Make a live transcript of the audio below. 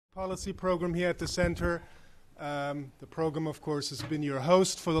policy program here at the center. The program, of course, has been your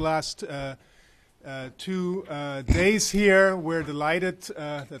host for the last 2 days here. We're delighted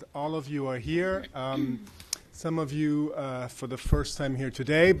that all of you are here. Some of you for the first time here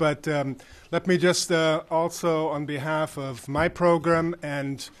today, but let me just also, on behalf of my program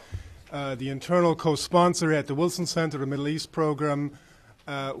and the internal co-sponsor at the Wilson Center, the Middle East program,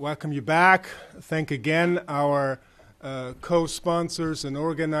 welcome you back. Thank again our co-sponsors and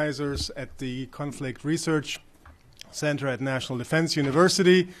organizers at the Conflict Research Center at National Defense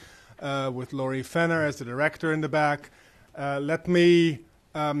University, with Laurie Fenner as the director in the back. Let me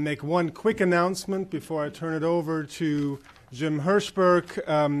make one quick announcement before I turn it over to Jim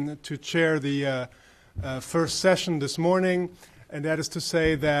Hirschberg to chair the first session this morning, and that is to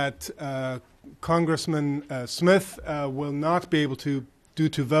say that Congressman Smith will not be able to, due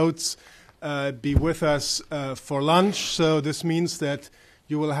to votes, be with us for lunch. So this means that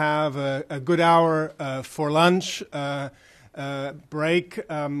you will have a good hour for lunch break,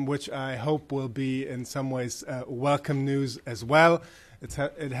 which I hope will be in some ways welcome news as well.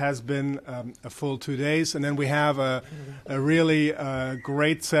 It has been a full 2 days, and then we have a really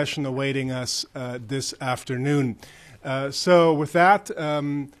great session awaiting us this afternoon. So with that, let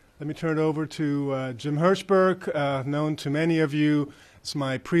me turn it over to Jim Hirschberg, known to many of you as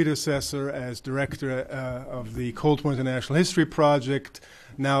my predecessor as director of the Cold War International History Project,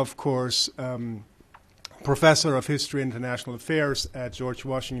 now, of course, professor of history and international affairs at George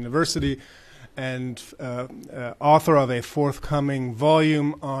Washington University, and author of a forthcoming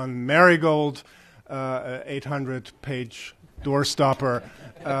volume on Marigold, 800-page doorstopper.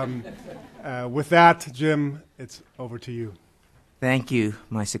 With that, Jim, it's over to you. Thank you,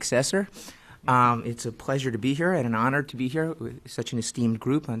 my successor. It's a pleasure to be here and an honor to be here with such an esteemed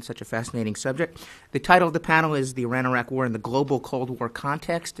group on such a fascinating subject. The title of the panel is The Iran-Iraq War in the Global Cold War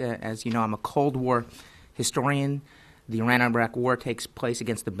Context. As you know, I'm a Cold War historian. The Iran-Iraq War takes place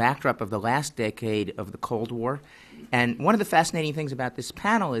against the backdrop of the last decade of the Cold War. And one of the fascinating things about this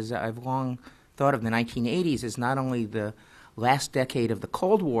panel is I've long thought of the 1980s as not only the last decade of the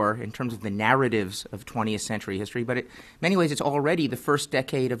Cold War in terms of the narratives of 20th century history, but in many ways it's already the first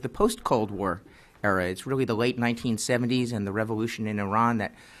decade of the post-Cold War era. It's really the late 1970s and the revolution in Iran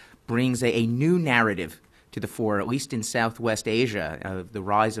that brings a new narrative to the fore, at least in Southwest Asia, the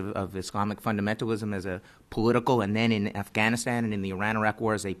rise of Islamic fundamentalism as a political, and then in Afghanistan and in the Iran-Iraq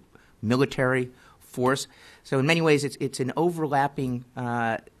War as a military force. So in many ways it's an overlapping,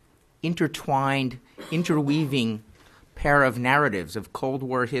 intertwined, interweaving pair of narratives of Cold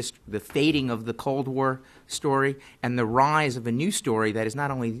War history, the fading of the Cold War story, and the rise of a new story that is not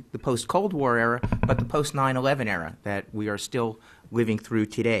only the post-Cold War era, but the post-9/11 era that we are still living through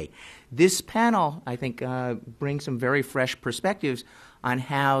today. This panel, I think, brings some very fresh perspectives on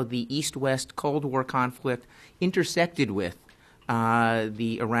how the East-West Cold War conflict intersected with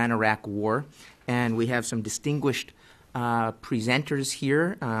the Iran-Iraq War, and we have some distinguished presenters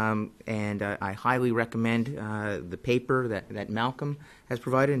here, and I highly recommend the paper that Malcolm has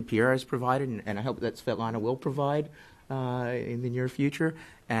provided and Pierre has provided, and I hope that Svetlana will provide in the near future.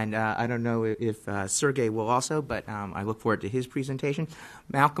 And I don't know if Sergey will also, but I look forward to his presentation.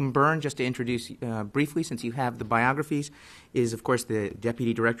 Malcolm Byrne, just to introduce briefly, since you have the biographies, is, of course, the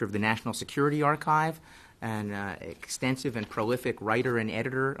Deputy Director of the National Security Archive, and extensive and prolific writer and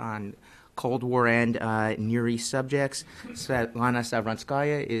editor on Cold War and Near East subjects. Svetlana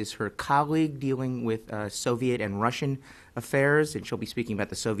Savranskaya is her colleague dealing with Soviet and Russian affairs, and she'll be speaking about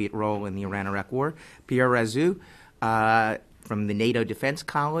the Soviet role in the Iran-Iraq War. Pierre Razou, from the NATO Defense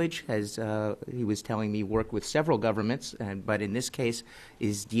College, has, he was telling me, worked with several governments, but in this case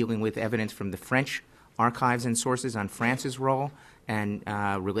is dealing with evidence from the French archives and sources on France's role and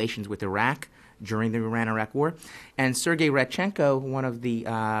relations with Iraq during the Iran-Iraq War. And Sergei Radchenko, one of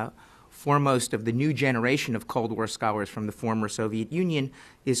the foremost of the new generation of Cold War scholars from the former Soviet Union,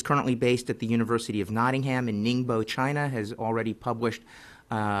 is currently based at the University of Nottingham in Ningbo, China, has already published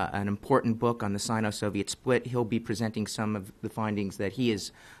an important book on the Sino-Soviet split. He'll be presenting some of the findings that he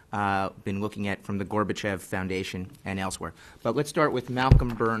has been looking at from the Gorbachev Foundation and elsewhere. But let's start with Malcolm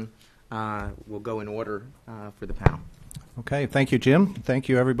Byrne. We'll go in order for the panel. Okay, thank you, Jim. Thank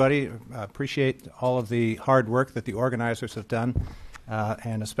you, everybody. Appreciate all of the hard work that the organizers have done,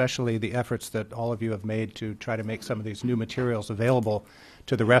 and especially the efforts that all of you have made to try to make some of these new materials available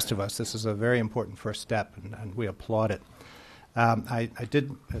to the rest of us. This is a very important first step, and we applaud it. I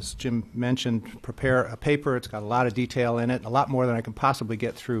did, as Jim mentioned, prepare a paper. It's got a lot of detail in it, a lot more than I can possibly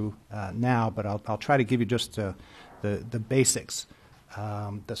get through now, but I'll try to give you just the basics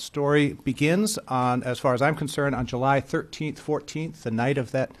The story begins on, as far as I'm concerned, on July 13th, 14th, the night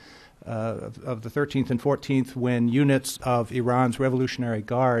of that of the 13th and 14th, when units of Iran's Revolutionary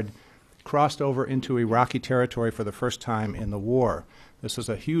Guard crossed over into Iraqi territory for the first time in the war. This was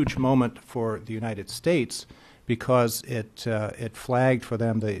a huge moment for the United States because it flagged for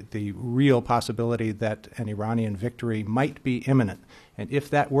them the real possibility that an Iranian victory might be imminent. And if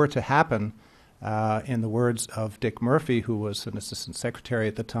that were to happen, in the words of Dick Murphy, who was an assistant secretary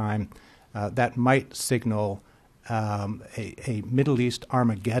at the time, that might signal a Middle East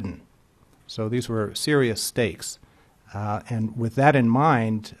Armageddon. So these were serious stakes. And with that in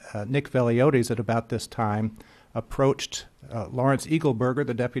mind, Nick Veliotes at about this time approached Lawrence Eagleburger,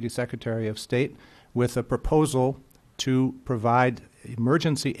 the Deputy Secretary of State, with a proposal to provide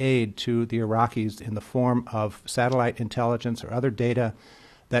emergency aid to the Iraqis in the form of satellite intelligence or other data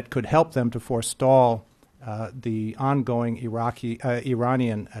that could help them to forestall the ongoing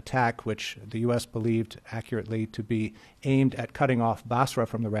Iranian attack, which the U.S. believed accurately to be aimed at cutting off Basra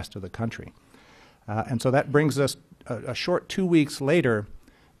from the rest of the country. And so that brings us a short 2 weeks later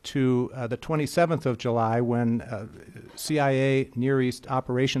to the 27th of July, when CIA Near East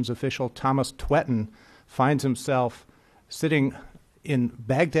operations official Thomas Twetton finds himself sitting in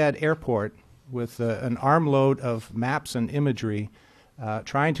Baghdad airport with an armload of maps and imagery,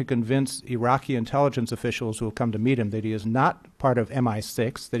 trying to convince Iraqi intelligence officials who will come to meet him that he is not part of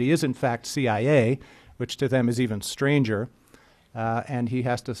MI6, that he is in fact CIA, which to them is even stranger, and he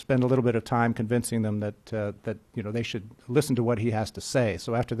has to spend a little bit of time convincing them that they should listen to what he has to say.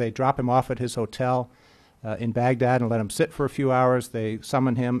 So after they drop him off at his hotel in Baghdad and let him sit for a few hours, they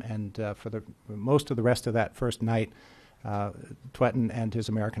summon him, and for most of the rest of that first night, Twetton and his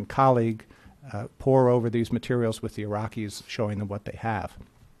American colleague pore over these materials with the Iraqis, showing them what they have.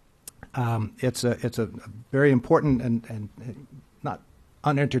 It's a very important and not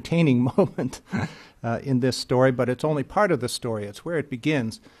unentertaining moment in this story, but it's only part of the story. It's where it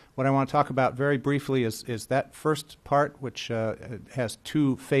begins. What I want to talk about very briefly is that first part, which has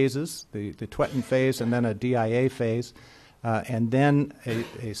two phases, the Twetton phase and then a DIA phase, and then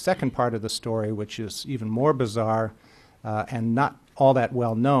a second part of the story, which is even more bizarre and not all that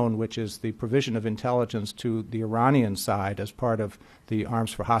well known, which is the provision of intelligence to the Iranian side as part of the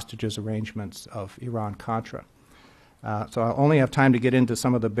arms for hostages arrangements of Iran-Contra. So I'll only have time to get into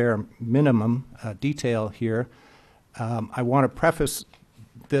some of the bare minimum detail here. I want to preface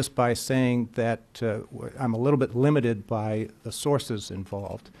this by saying that I'm a little bit limited by the sources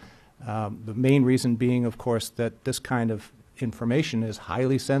involved. The main reason being, of course, that this kind of information is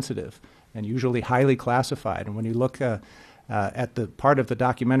highly sensitive and usually highly classified. And when you look at the part of the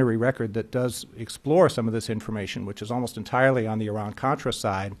documentary record that does explore some of this information, which is almost entirely on the Iran-Contra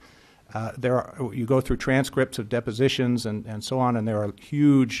side, you go through transcripts of depositions and so on, and there are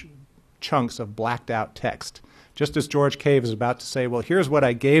huge chunks of blacked-out text. Just as George Cave is about to say, well, here's what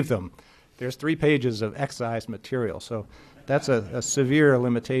I gave them, there's 3 pages of excised material. So that's a severe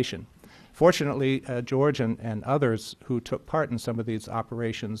limitation. Fortunately, George and others who took part in some of these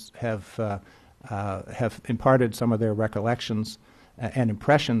operations have imparted some of their recollections and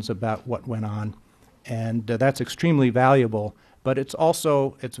impressions about what went on, and that's extremely valuable. But it's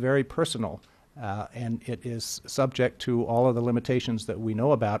very personal, and it is subject to all of the limitations that we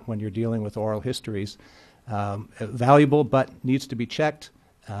know about when you're dealing with oral histories. Valuable, but needs to be checked.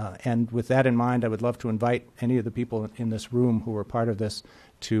 And with that in mind, I would love to invite any of the people in this room who are part of this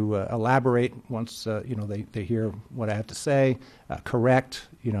to elaborate once they hear what I have to say, correct,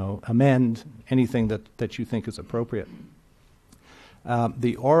 amend anything that you think is appropriate.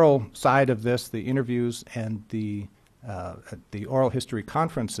 The oral side of this, the interviews and the oral history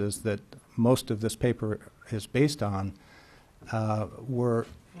conferences that most of this paper is based on, were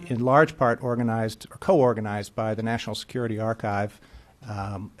in large part organized or co-organized by the National Security Archive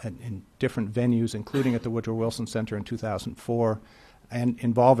in different venues, including at the Woodrow Wilson Center in 2004, and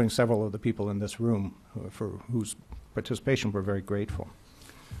involving several of the people in this room for whose participation we're very grateful.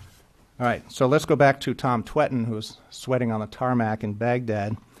 All right, so let's go back to Tom Twetton, who was sweating on the tarmac in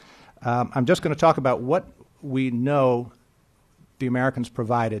Baghdad. I'm just going to talk about what we know the Americans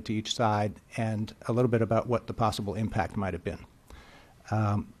provided to each side and a little bit about what the possible impact might have been.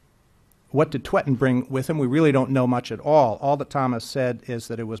 What did Twetton bring with him? We really don't know much at all. All that Thomas said is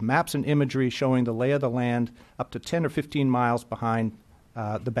that it was maps and imagery showing the lay of the land up to 10 or 15 miles behind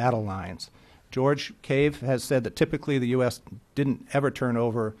the battle lines. George Cave has said that typically the U.S. didn't ever turn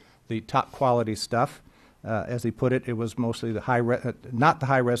over the top quality stuff. As he put it, it was mostly not the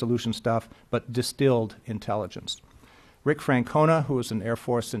high-resolution stuff, but distilled intelligence. Rick Francona, who was an Air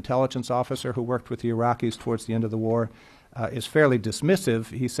Force intelligence officer who worked with the Iraqis towards the end of the war, is fairly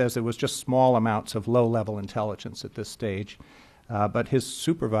dismissive. He says it was just small amounts of low-level intelligence at this stage. But his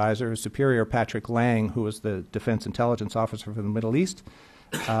supervisor, his superior, Patrick Lang, who was the Defense Intelligence Officer for the Middle East,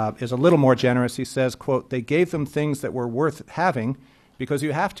 is a little more generous. He says, quote, "They gave them things that were worth having because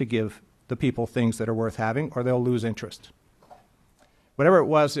you have to give the people things that are worth having or they'll lose interest." Whatever it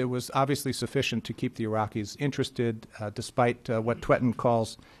was obviously sufficient to keep the Iraqis interested, despite what Twetton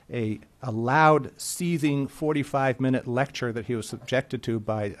calls a loud, seething 45-minute lecture that he was subjected to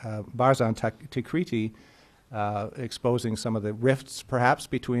by Barzan Tikriti, exposing some of the rifts, perhaps,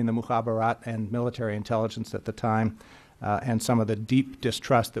 between the Mukhabarat and military intelligence at the time, and some of the deep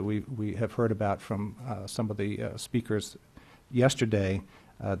distrust that we have heard about from some of the speakers yesterday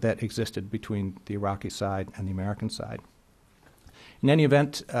that existed between the Iraqi side and the American side. In any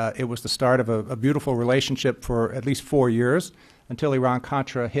event, it was the start of a beautiful relationship for at least 4 years until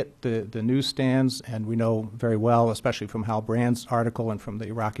Iran-Contra hit the newsstands, and we know very well, especially from Hal Brand's article and from the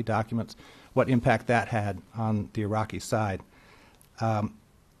Iraqi documents, what impact that had on the Iraqi side.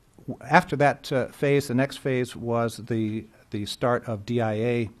 After that phase, the next phase was the start of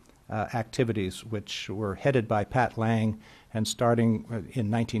DIA activities, which were headed by Pat Lang and starting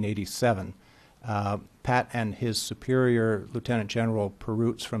in 1987. Pat and his superior, Lieutenant General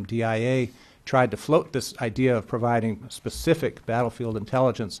Perutz from DIA, tried to float this idea of providing specific battlefield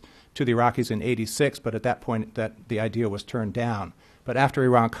intelligence to the Iraqis in '86, but at that point the idea was turned down. But after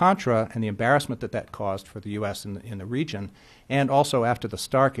Iran-Contra and the embarrassment that caused for the U.S. in the region, and also after the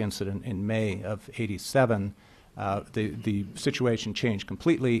Stark incident in May of '87, the situation changed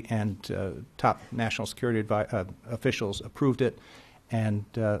completely, and top national security officials approved it. And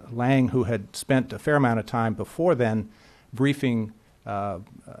Lang, who had spent a fair amount of time before then briefing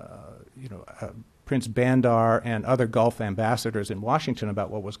Prince Bandar and other Gulf ambassadors in Washington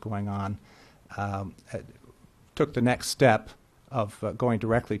about what was going on, took the next step of going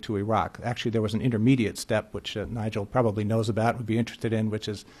directly to Iraq. Actually, there was an intermediate step, which Nigel probably knows about, would be interested in, which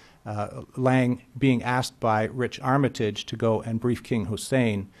is Lang being asked by Rich Armitage to go and brief King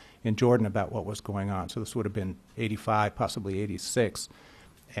Hussein in Jordan about what was going on. So this would have been '85, possibly '86.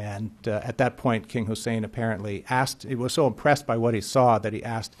 And at that point, King Hussein apparently asked, he was so impressed by what he saw that he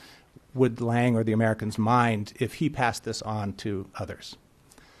asked, would Lang or the Americans mind if he passed this on to others?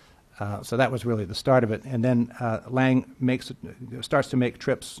 So that was really the start of it. And then Lang starts to make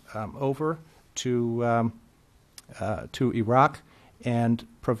trips over to Iraq and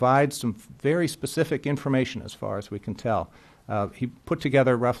provides some very specific information as far as we can tell. He put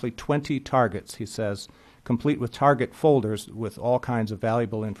together roughly 20 targets, he says, complete with target folders with all kinds of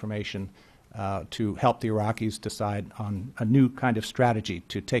valuable information to help the Iraqis decide on a new kind of strategy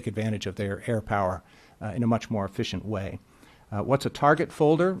to take advantage of their air power in a much more efficient way. What's a target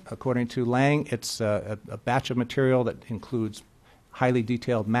folder? According to Lang, it's a batch of material that includes highly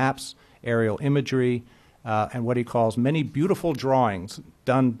detailed maps, aerial imagery, and what he calls many beautiful drawings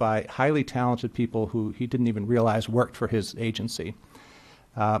done by highly talented people who he didn't even realize worked for his agency.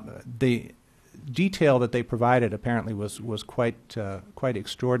 The detail that they provided apparently was quite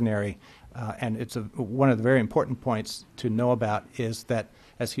extraordinary, and it's one of the very important points to know about is that,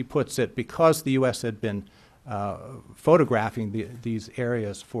 as he puts it, because the U.S. had been photographing these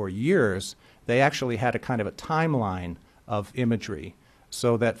areas for years, they actually had a kind of a timeline of imagery.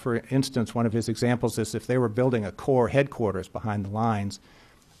 So that, for instance, one of his examples is if they were building a Corps headquarters behind the lines,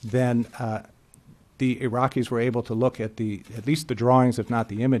 then the Iraqis were able to look at least the drawings, if not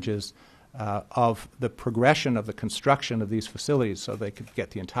the images, of the progression of the construction of these facilities, so they could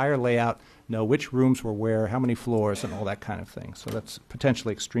get the entire layout, know which rooms were where, how many floors, and all that kind of thing. So that's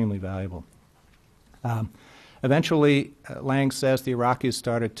potentially extremely valuable. Eventually, Lang says the Iraqis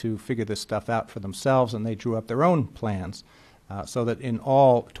started to figure this stuff out for themselves, and they drew up their own plans. So that in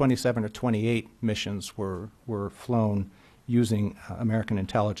all, 27 or 28 missions were flown using American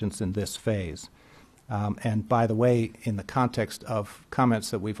intelligence in this phase. And by the way, in the context of comments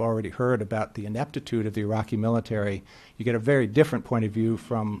that we've already heard about the ineptitude of the Iraqi military, you get a very different point of view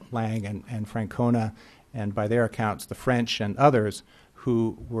from Lang and Francona, and by their accounts, the French and others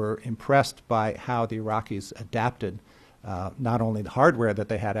who were impressed by how the Iraqis adapted not only the hardware that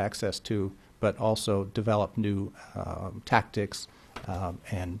they had access to, but also developed new tactics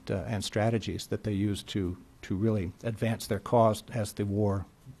and strategies that they used to really advance their cause as the war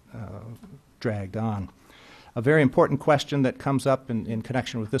dragged on. A very important question that comes up in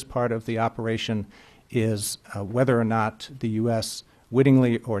connection with this part of the operation is whether or not the U.S.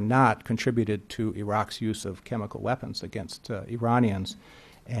 wittingly or not contributed to Iraq's use of chemical weapons against Iranians.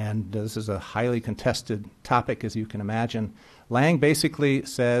 And this is a highly contested topic, as you can imagine. Lang basically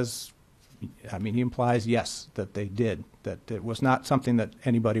says I mean, he implies, yes, that they did, that it was not something that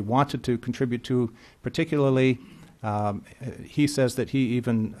anybody wanted to contribute to particularly. He says that he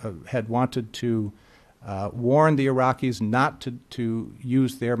even had wanted to warn the Iraqis not to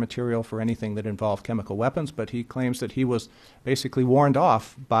use their material for anything that involved chemical weapons, but he claims that he was basically warned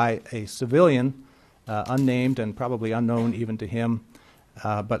off by a civilian, unnamed and probably unknown even to him,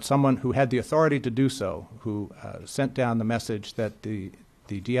 but someone who had the authority to do so, who sent down the message that the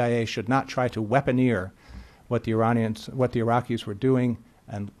DIA should not try to weaponeer what the Iraqis were doing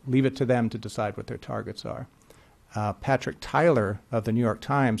and leave it to them to decide what their targets are. Patrick Tyler of the New York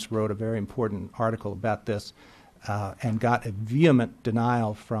Times wrote a very important article about this and got a vehement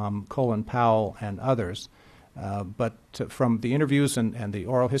denial from Colin Powell and others. But from the interviews and the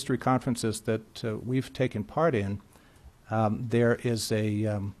oral history conferences that we've taken part in, there is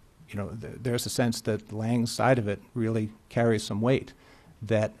there's a sense that Lang's side of it really carries some weight,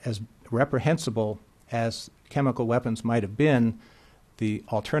 that as reprehensible as chemical weapons might have been, the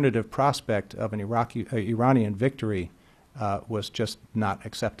alternative prospect of an Iranian victory was just not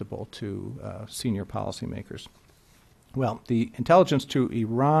acceptable to senior policymakers. Well, the intelligence to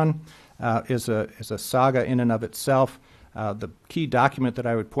Iran is a saga in and of itself. The key document that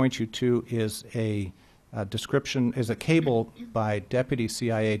I would point you to is a cable by Deputy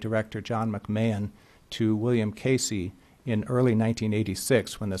CIA Director John McMahon to William Casey in early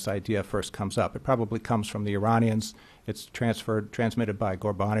 1986 when this idea first comes up. It probably comes from the Iranians. It's transmitted by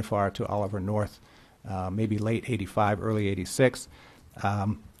Ghorbanifar to Oliver North, maybe late 85, early 86.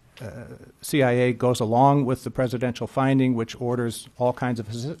 CIA goes along with the presidential finding, which orders all kinds of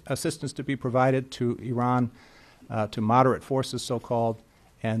assistance to be provided to Iran, to moderate forces, so-called,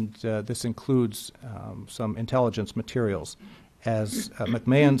 and this includes some intelligence materials. As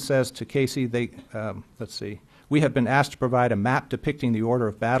McMahon says to Casey, we have been asked to provide a map depicting the order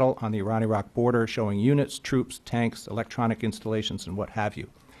of battle on the Iran-Iraq border, showing units, troops, tanks, electronic installations, and what have you.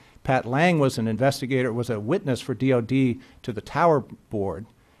 Pat Lang was an investigator, was a witness for DOD to the Tower Board,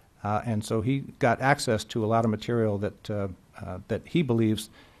 and so he got access to a lot of material that he believes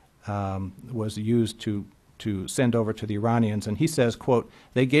was used to send over to the Iranians. And he says, quote,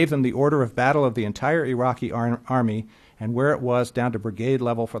 "They gave them the order of battle of the entire Iraqi army and where it was down to brigade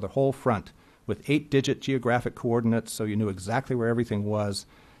level for the whole front, with 8-digit geographic coordinates, so you knew exactly where everything was,"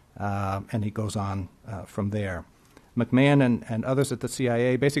 and he goes on from there. McMahon and others at the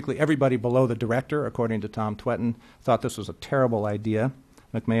CIA, basically everybody below the director, according to Tom Twetton, thought this was a terrible idea.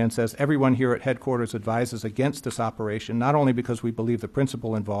 McMahon says, "Everyone here at headquarters advises against this operation, not only because we believe the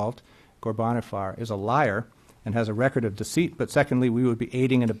principal involved, Ghorbanifar, is a liar and has a record of deceit, but secondly, we would be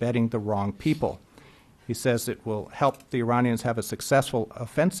aiding and abetting the wrong people." He says it will help the Iranians have a successful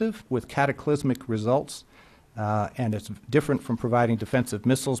offensive with cataclysmic results, and it's different from providing defensive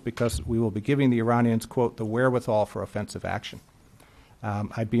missiles because we will be giving the Iranians, quote, "the wherewithal for offensive action."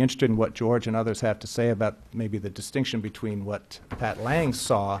 I'd be interested in what George and others have to say about maybe the distinction between what Pat Lang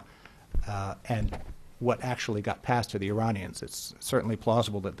saw and what actually got passed to the Iranians. It's certainly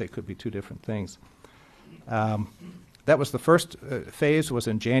plausible that they could be two different things. That was the first phase, was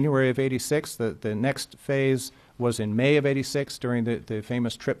in January of 86. The next phase was in May of 86 during the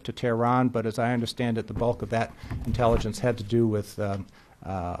famous trip to Tehran, but as I understand it, the bulk of that intelligence had to do with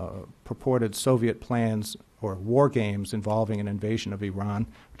purported Soviet plans or war games involving an invasion of Iran,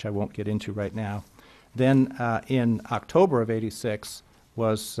 which I won't get into right now. Then in October of 86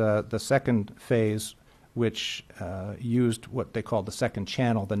 was the second phase, which used what they called the second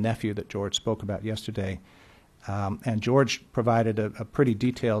channel, the nephew that George spoke about yesterday. And George provided a pretty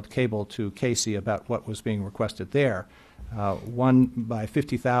detailed cable to Casey about what was being requested there. 1 by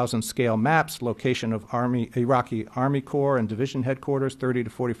 50,000 scale maps, location of Iraqi Army Corps and division headquarters, 30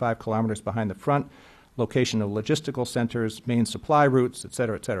 to 45 kilometers behind the front, location of logistical centers, main supply routes, et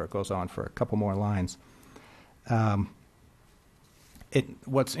cetera, et cetera. It goes on for a couple more lines.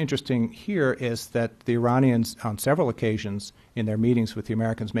 What's interesting here is that the Iranians, on several occasions in their meetings with the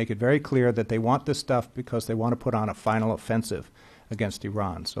Americans, make it very clear that they want this stuff because they want to put on a final offensive against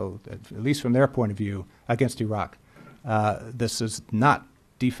Iran. So, at least from their point of view, against Iraq. This is not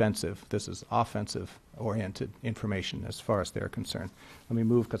defensive. This is offensive-oriented information as far as they're concerned. Let me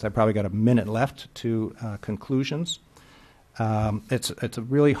move, because I've probably got a minute left, to conclusions. It's a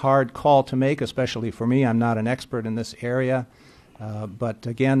really hard call to make, especially for me. I'm not an expert in this area. But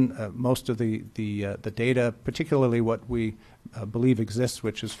again, most of the data, particularly what we believe exists,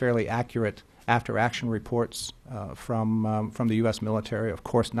 which is fairly accurate after-action reports from the U.S. military, of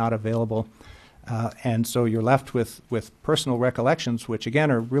course not available. And so you're left with personal recollections, which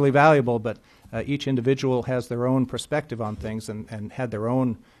again are really valuable, but each individual has their own perspective on things and had their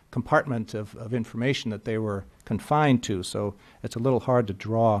own compartment of information that they were confined to, so it's a little hard to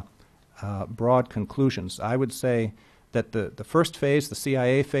draw broad conclusions. I would say that the first phase, the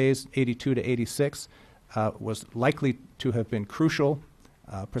CIA phase, 82 to 86, was likely to have been crucial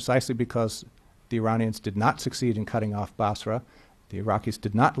precisely because the Iranians did not succeed in cutting off Basra. The Iraqis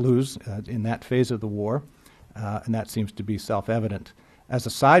did not lose in that phase of the war, and that seems to be self-evident. As a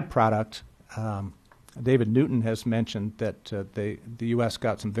side product, David Newton has mentioned that the U.S.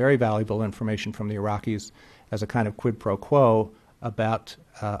 got some very valuable information from the Iraqis as a kind of quid pro quo about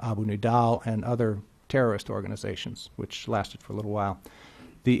Abu Nidal and other terrorist organizations, which lasted for a little while.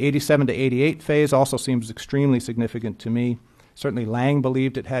 The 87 to 88 phase also seems extremely significant to me. Certainly Lang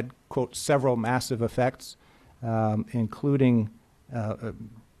believed it had, quote, several massive effects, including,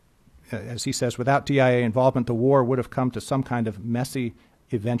 as he says, without DIA involvement, the war would have come to some kind of messy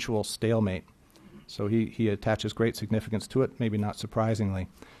eventual stalemate. So he attaches great significance to it, maybe not surprisingly.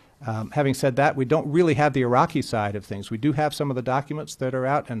 Having said that, we don't really have the Iraqi side of things. We do have some of the documents that are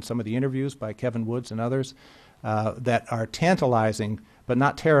out and some of the interviews by Kevin Woods and others that are tantalizing but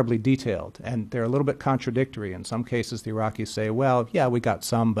not terribly detailed. And they're a little bit contradictory. In some cases, the Iraqis say, well, yeah, we got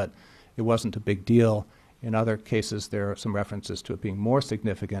some, but it wasn't a big deal. In other cases, there are some references to it being more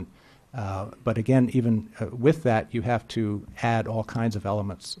significant. But again, even with that, you have to add all kinds of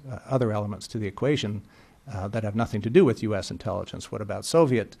elements, other elements to the equation that have nothing to do with U.S. intelligence. What about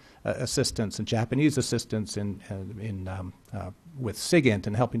Soviet assistance and Japanese assistance with SIGINT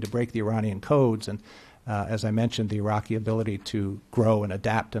and helping to break the Iranian codes? And as I mentioned, the Iraqi ability to grow and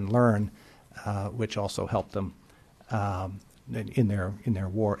adapt and learn, which also helped them in their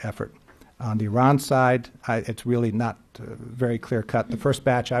war effort. On the Iran side, it's really not very clear-cut. The first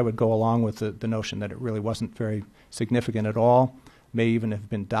batch, I would go along with the notion that it really wasn't very significant at all, may even have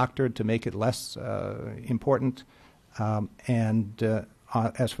been doctored to make it less important.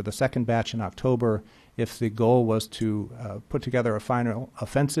 As for the second batch in October, if the goal was to put together a final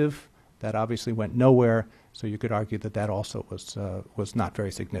offensive, that obviously went nowhere, so you could argue that also was not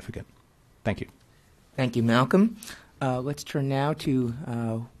very significant. Thank you. Thank you, Malcolm. Let's turn now to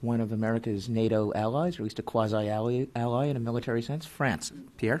one of America's NATO allies, or at least a quasi-ally in a military sense, France.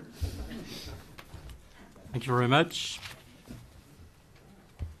 Pierre? Thank you very much.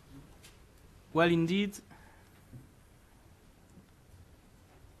 Well, indeed,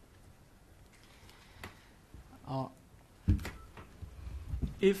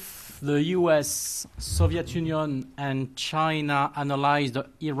 if the US, Soviet Union, and China analyzed the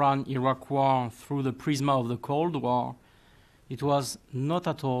Iran-Iraq war through the prism of the Cold War, it was not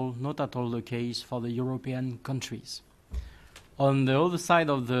at all the case for the European countries. On the other side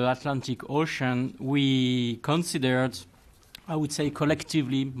of the Atlantic Ocean, we considered, I would say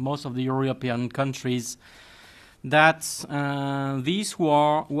collectively, most of the European countries, that this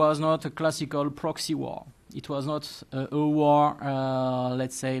war was not a classical proxy war. It was not a war,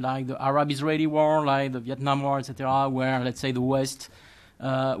 let's say, like the Arab-Israeli war, like the Vietnam War, etc., where, let's say, the West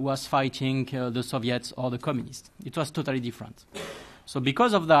was fighting the Soviets or the communists. It was totally different. So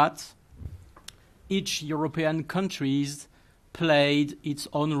because of that, each European countries played its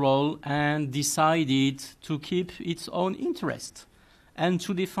own role and decided to keep its own interest and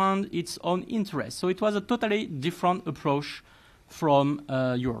to defend its own interest. So it was a totally different approach from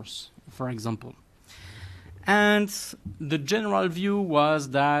yours, for example. And the general view was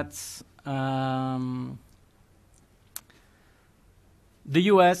that the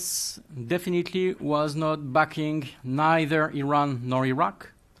US definitely was not backing neither Iran nor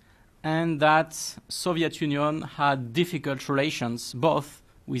Iraq, and that Soviet Union had difficult relations both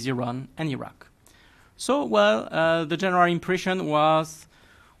with Iran and Iraq. So, well, the general impression was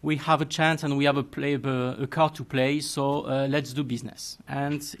we have a chance and we have a card to play, so let's do business.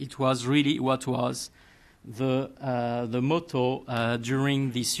 And it was really what was the motto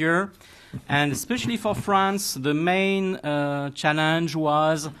during this year. And especially for France, the main challenge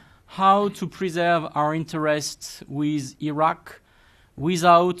was how to preserve our interests with Iraq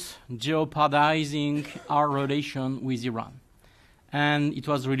without jeopardizing our relation with Iran. And it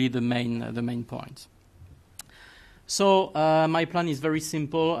was really the main point. So my plan is very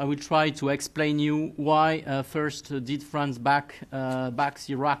simple. I will try to explain you why first did France backed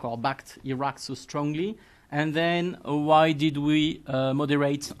Iraq so strongly, and then why did we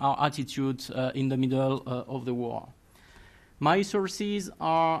moderate our attitude in the middle of the war. My sources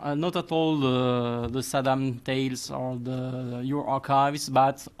are not at all the Saddam tales or your archives,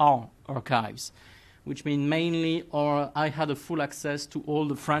 but our archives, which mean mainly I had a full access to all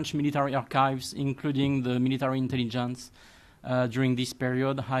the French military archives, including the military intelligence during this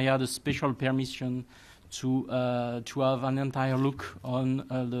period. I had a special permission to have an entire look on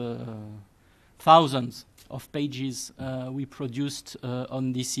the thousands of pages we produced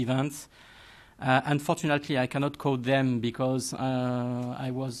on this event. Unfortunately, I cannot quote them because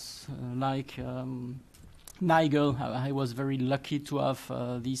I was like Nigel. I was very lucky to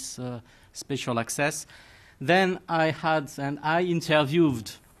have this special access. Then I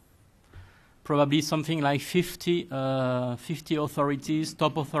interviewed probably something like 50 authorities,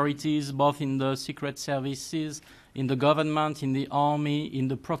 top authorities, both in the secret services, in the government, in the army, in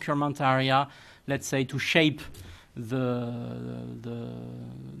the procurement area, let's say, to shape the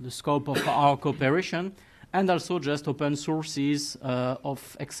scope of our cooperation, and also just open sources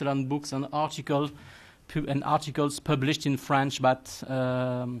of excellent books and articles published in French, but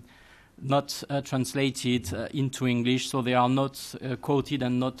not translated into English, so they are not quoted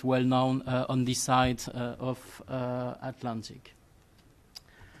and not well known on this side of Atlantic.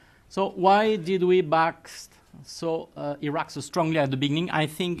 So why did we back Iraq so strongly at the beginning? I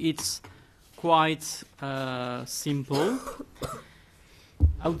think it's quite simple.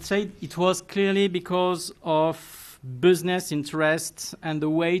 I would say it was clearly because of business interests and the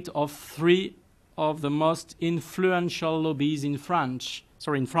weight of three of the most influential lobbies in France.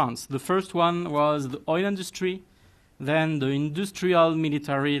 The first one was the oil industry, then the industrial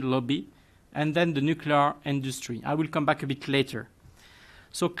military lobby, and then the nuclear industry. I will come back a bit later.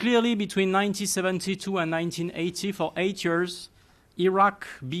 So clearly between 1972 and 1980, for 8 years, Iraq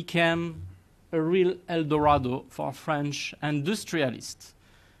became a real El Dorado for French industrialists.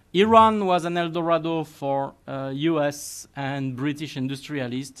 Iran was an El Dorado for US and British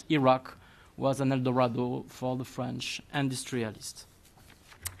industrialists. Iraq was an El Dorado for the French industrialists.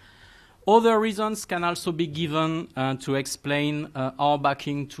 Other reasons can also be given to explain our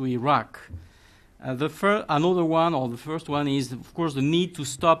backing to Iraq. The first one is, of course, the need to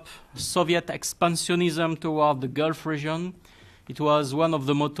stop Soviet expansionism toward the Gulf region. It was one of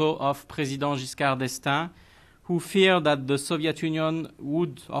the motto of President Giscard d'Estaing, who feared that the Soviet Union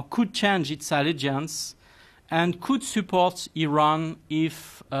would or could change its allegiance and could support Iran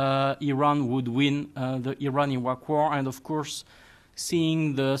if Iran would win the Iran-Iraq war. And of course,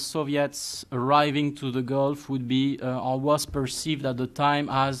 seeing the Soviets arriving to the Gulf would be or was perceived at the time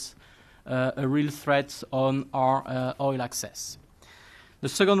as a real threat on our oil access. The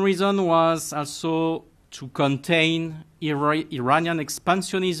second reason was also to contain Iranian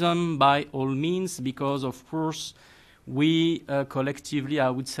expansionism by all means, because of course we collectively, I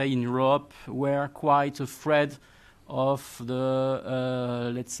would say in Europe, were quite afraid of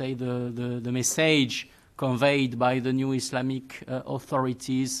the, let's say, the message conveyed by the new Islamic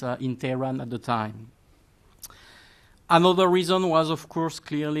authorities in Tehran at the time. Another reason was, of course,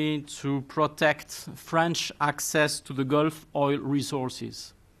 clearly to protect French access to the Gulf oil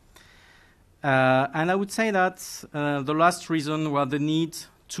resources. And I would say that the last reason was the need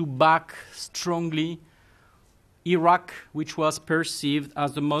to back strongly Iraq, which was perceived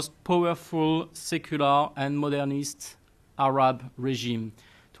as the most powerful secular and modernist Arab regime.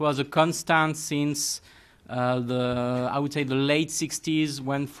 It was a constant since I would say the late 60s,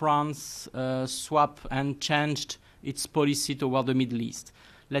 when France swapped and changed its policy toward the Middle East.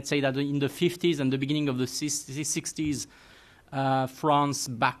 Let's say that in the 50s and the beginning of the 60s, France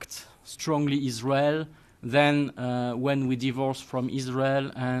backed strongly Israel. Then when we divorced from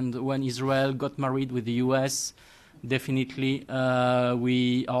Israel and when Israel got married with the US, definitely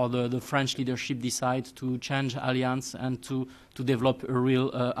the French leadership decided to change alliance and to develop a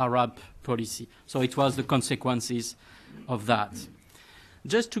real Arab policy. So it was the consequences of that.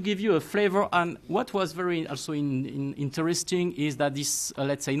 Just to give you a flavor, and what was very also interesting is that this,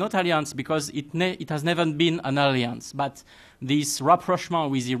 let's say, not alliance, because it has never been an alliance, but this rapprochement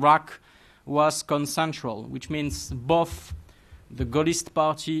with Iraq was consensual, which means both the Gaullist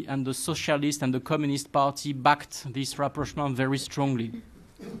party and the Socialist and the Communist party backed this rapprochement very strongly.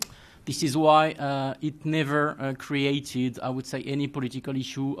 This is why it never created, I would say, any political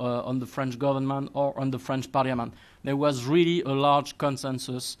issue on the French government or on the French parliament. There was really a large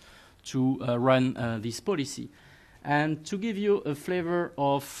consensus to run this policy. And to give you a flavor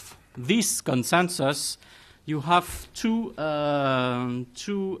of this consensus, you have two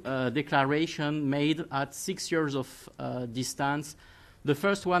declarations made at 6 years of distance. The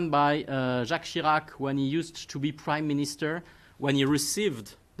first one by Jacques Chirac when he used to be prime minister, when he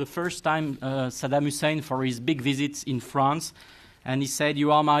received the first time Saddam Hussein for his big visits in France. And he said,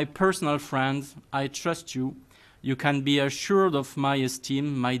 "You are my personal friend. I trust you. You can be assured of my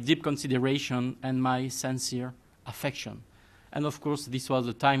esteem, my deep consideration, and my sincere affection." And of course, this was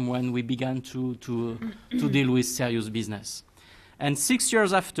the time when we began to deal with serious business. And 6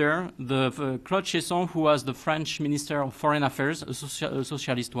 years after, Claude Cheysson, who was the French Minister of Foreign Affairs, a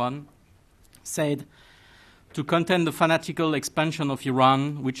socialist one, said, to contain the fanatical expansion of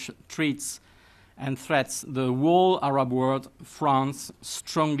Iran, which treats and threats the whole Arab world, France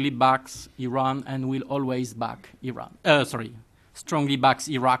strongly backs Iran and will always back Iran. Strongly backs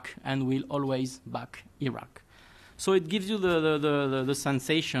Iraq and will always back Iraq. So it gives you the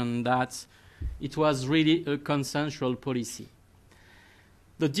sensation that it was really a consensual policy.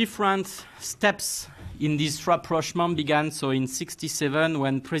 The different steps in this rapprochement began so in 1967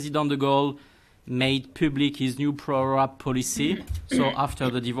 when President de Gaulle made public his new pro-Arab policy. So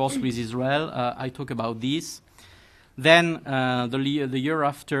after the divorce with Israel, I talk about this. Then the year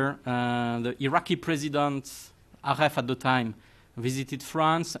after, the Iraqi president, Aref at the time, visited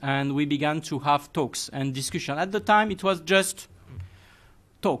France, and we began to have talks and discussion. At the time, it was just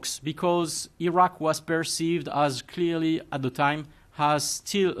talks, because Iraq was perceived as clearly, at the time, as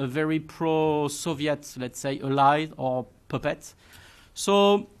still a very pro-Soviet, let's say, ally or puppet.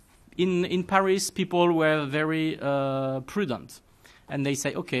 So in Paris, people were very prudent. And they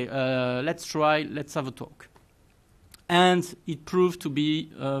say, okay, let's have a talk. And it proved to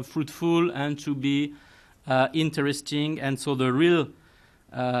be fruitful and to be interesting. And so the real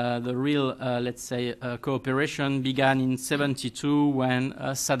let's say, cooperation began in 1972 when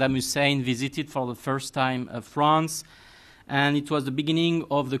Saddam Hussein visited for the first time France. And it was the beginning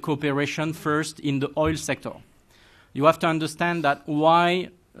of the cooperation first in the oil sector. You have to understand that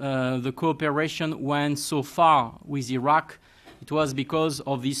why the cooperation went so far with Iraq. It was because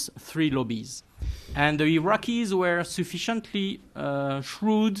of these three lobbies. And the Iraqis were sufficiently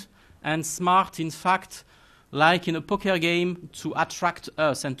shrewd and smart, in fact, like in a poker game, to attract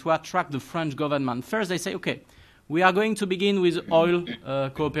us and to attract the French government. First, they say, okay, we are going to begin with oil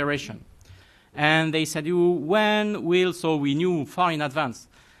cooperation. And they said, when will, so we knew far in advance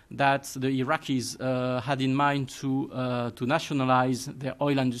that the Iraqis had in mind to nationalize their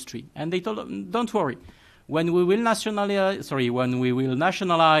oil industry. And they told them, don't worry, when we will nationalize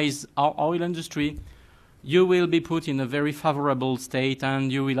our oil industry, you will be put in a very favorable state and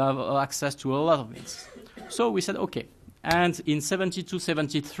you will have access to a lot of it. So we said, okay. And in 72,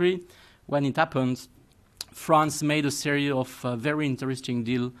 73, when it happened, France made a series of very interesting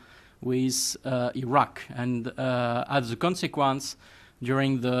deals with Iraq. And as a consequence,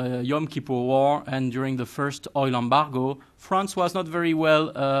 during the Yom Kippur War and during the first oil embargo, France was not very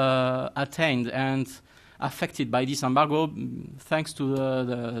well attained and affected by this embargo, thanks to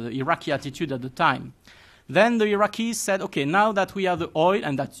the Iraqi attitude at the time. Then the Iraqis said, okay, now that we have the oil,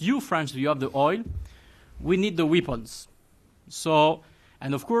 and that you, French, you have the oil, we need the weapons. So,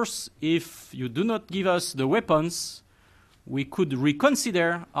 and of course, if you do not give us the weapons, we could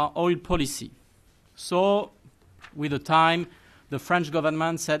reconsider our oil policy. So, with the time, the French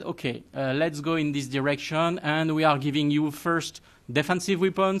government said, okay, let's go in this direction, and we are giving you first defensive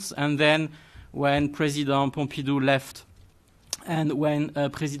weapons, and then when President Pompidou left, and when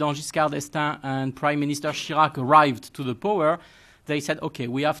President Giscard d'Estaing and Prime Minister Chirac arrived to the power, they said, okay,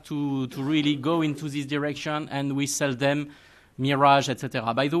 we have to really go into this direction, and we sell them Mirage,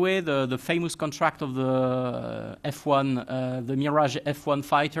 etc. By the way, the famous contract of the F-1, the Mirage F-1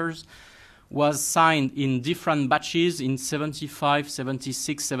 fighters, was signed in different batches in 75,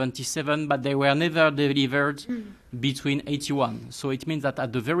 76, 77, but they were never delivered between 81. So it means that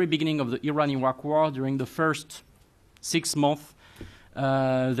at the very beginning of the Iran-Iraq war, during the first 6 months,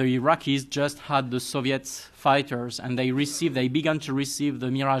 the Iraqis just had the Soviet fighters, and they began to receive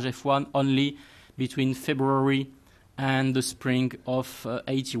the Mirage F-1 only between February and the spring of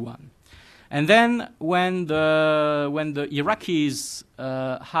 81. And then when the Iraqis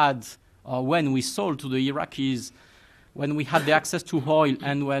when we sold to the Iraqis, when we had the access to oil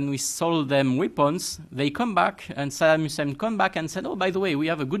and when we sold them weapons, they come back, and Saddam Hussein come back and said, oh, by the way, we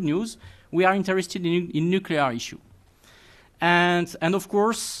have a good news. We are interested in nuclear issue. And of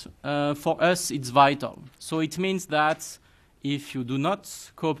course, for us, it's vital. So it means that if you do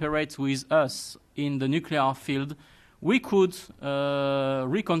not cooperate with us in the nuclear field, we could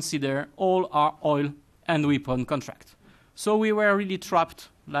reconsider all our oil and weapon contract. So we were really trapped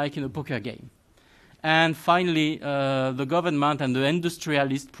like in a poker game. And finally, the government and the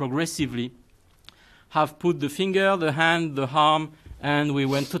industrialists progressively have put the finger, the hand, the arm, and we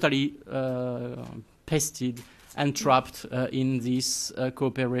went totally pested and trapped in this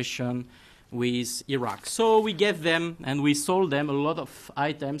cooperation with Iraq. So we gave them and we sold them a lot of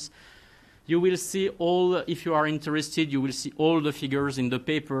items. You will see all, if you are interested, you will see all the figures in the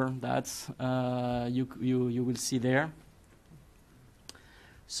paper that you will see there.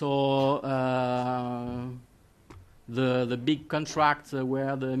 So the big contracts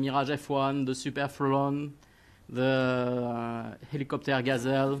were the Mirage F1, the Super Frelon, the helicopter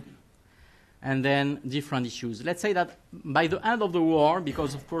Gazelle, and then different issues. Let's say that by the end of the war,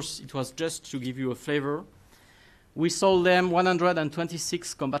 because of course it was just to give you a flavor, we sold them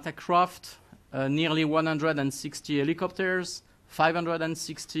 126 combat aircraft, nearly 160 helicopters,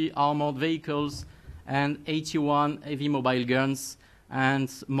 560 armored vehicles, and 81 heavy mobile guns, and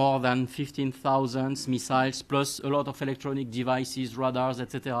more than 15,000 missiles, plus a lot of electronic devices, radars,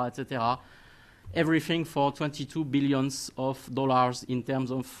 etc., etc. Everything for $22 billion in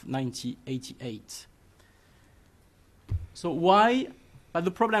terms of 1988. So why? But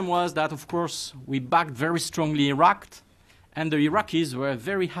the problem was that, of course, we backed very strongly Iraq, and the Iraqis were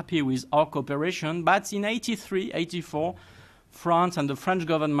very happy with our cooperation. But in 83, 84, France and the French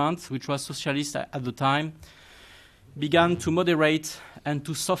government, which was socialist at the time, began to moderate and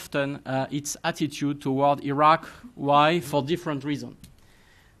to soften its attitude toward Iraq. Why? For different reasons.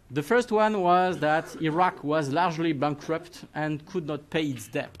 The first one was that Iraq was largely bankrupt and could not pay its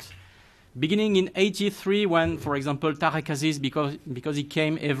debt. Beginning in 83, when, for example, Tarek Aziz, because he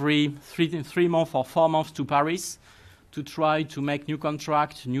came every 3 months or 4 months to Paris to try to make new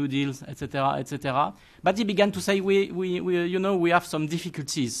contracts, new deals, etc., etc. But he began to say, we have some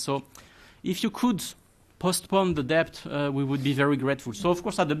difficulties. So if you could postpone the debt, we would be very grateful. So, of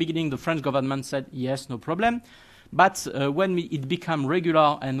course, at the beginning, the French government said, yes, no problem. But when it became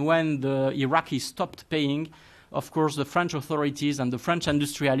regular and when the Iraqis stopped paying, of course, the French authorities and the French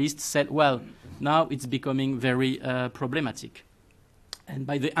industrialists said, well, now it's becoming very problematic. And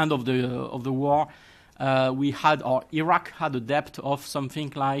by the end of the war, Iraq had a debt of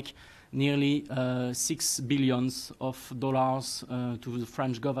something like nearly $6 billion to the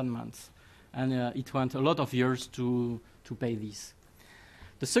French government. And it went a lot of years to pay this.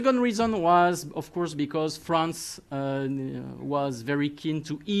 The second reason was, of course, because France was very keen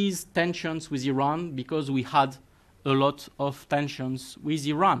to ease tensions with Iran, because we had a lot of tensions with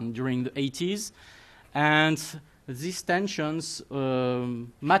Iran during the 80s. And these tensions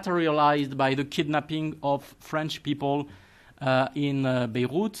materialized by the kidnapping of French people in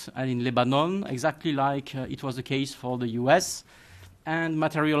Beirut and in Lebanon, exactly like it was the case for the US, and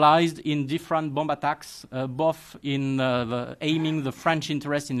materialized in different bomb attacks, both in aiming the French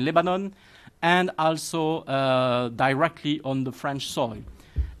interest in Lebanon and also directly on the French soil.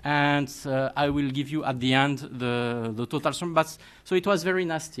 And I will give you at the end the total sum. But so it was very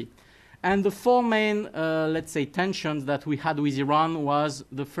nasty. And the 4 main, let's say, tensions that we had with Iran was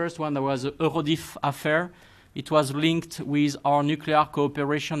the first one that was the Eurodif affair. It was linked with our nuclear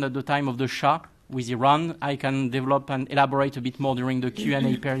cooperation at the time of the Shah with Iran. I can develop and elaborate a bit more during the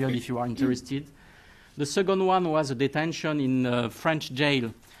Q&A period if you are interested. The second one was a detention in a French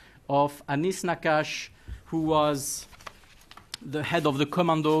jail of Anis Nakash, who was the head of the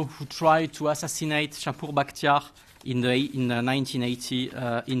commando who tried to assassinate Shapour Bakhtiar in 1980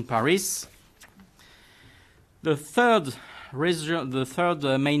 in Paris. The third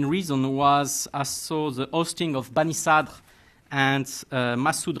main reason was also the hosting of Bani Sadr and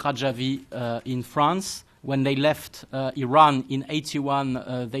Massoud Rajavi in France. When they left Iran in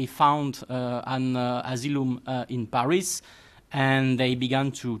 81, they found an asylum in Paris, and they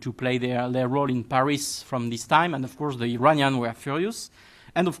began to play their role in Paris from this time. And of course, the Iranians were furious,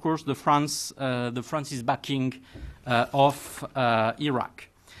 and of course, the France's backing of Iraq.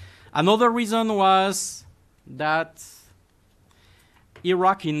 Another reason was that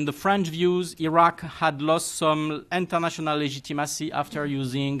Iraq, in the French views, Iraq had lost some international legitimacy after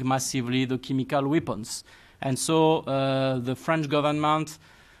using massively the chemical weapons. And so the French government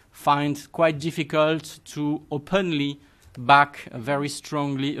finds quite difficult to openly back very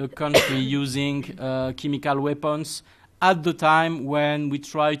strongly a country using chemical weapons at the time when we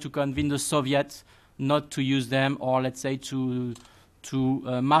try to convince the Soviets not to use them, or let's say to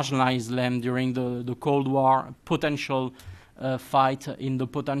marginalize them during the Cold War potential fight in the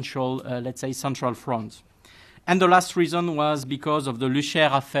potential, let's say, Central Front. And the last reason was because of the Lucher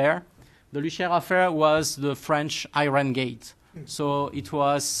affair. The Lucher affair was the French Iran Gate. So it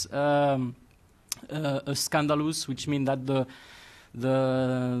was a scandalous, which means that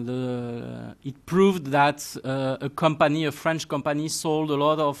it proved that a French company, sold a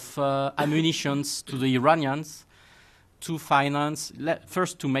lot of ammunitions to the Iranians to finance,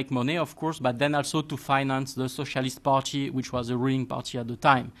 first to make money, of course, but then also to finance the Socialist Party, which was the ruling party at the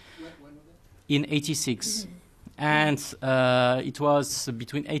time. When was it? In 86. And it was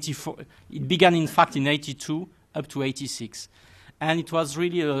between 84, it began in fact in 82 up to 86. And it was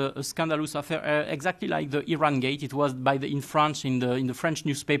really a scandalous affair, exactly like the Iran Gate. It was in French, in the French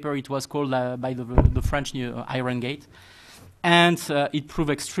newspaper, it was called by the French Iran Gate. And it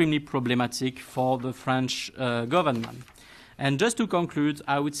proved extremely problematic for the French government. And just to conclude,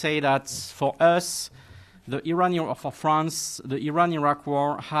 I would say that for us, for France, the Iran-Iraq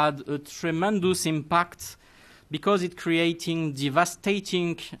war had a tremendous impact because it creating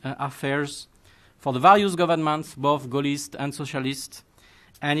devastating affairs for the various governments, both Gaullist and socialist,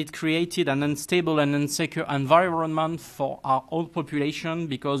 and it created an unstable and insecure environment for our whole population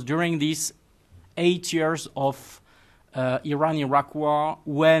because during these 8 years of Iran-Iraq war,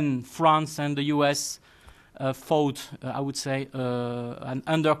 when France and the US fought, I would say, an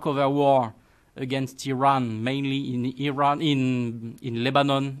undercover war against Iran, mainly in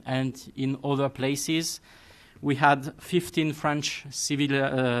Lebanon and in other places. We had 15 French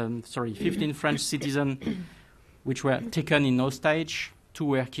citizens which were taken in hostage. 2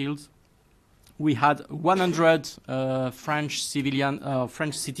 were killed. We had 100 French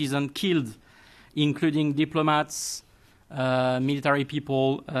citizens killed, including diplomats, military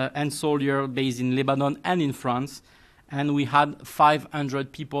people, and soldiers based in Lebanon and in France. And we had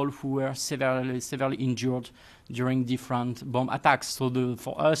 500 people who were severely injured during different bomb attacks. So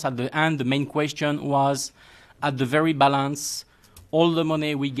for us, at the end, the main question was, at the very balance, all the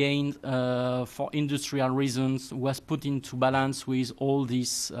money we gained for industrial reasons was put into balance with all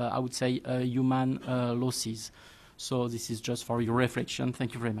these, I would say, human losses. So this is just for your reflection.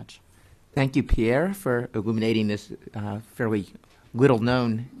 Thank you very much. Thank you, Pierre, for illuminating this fairly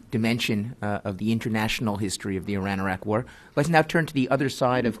little-known dimension of the international history of the Iran-Iraq War. Let's now turn to the other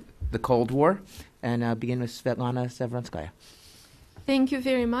side of the Cold War and begin with Svetlana Sevranskaya. Thank you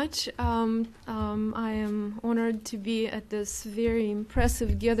very much. I am honored to be at this very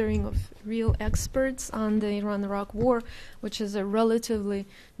impressive gathering of real experts on the Iran-Iraq War, which is a relatively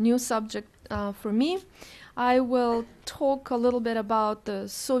new subject for me. I will talk a little bit about the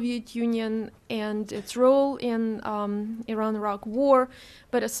Soviet Union and its role in Iran-Iraq War,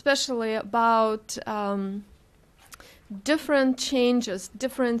 but especially about different changes,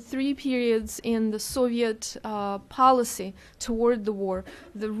 different 3 periods in the Soviet policy toward the war.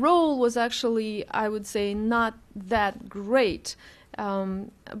 The role was actually, I would say, not that great.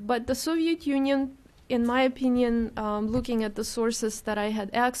 But the Soviet Union, in my opinion, looking at the sources that I had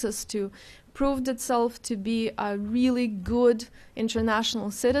access to, proved itself to be a really good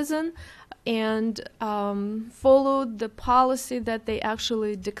international citizen and followed the policy that they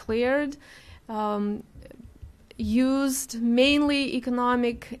actually declared, used mainly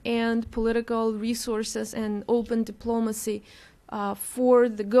economic and political resources and open diplomacy for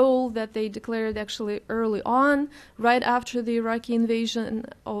the goal that they declared actually early on, right after the Iraqi invasion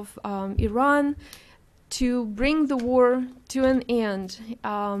of Iran, to bring the war to an end,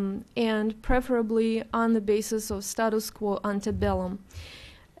 and preferably on the basis of status quo ante bellum.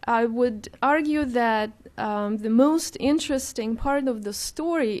 I would argue that the most interesting part of the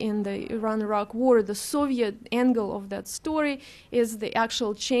story in the Iran-Iraq War, the Soviet angle of that story, is the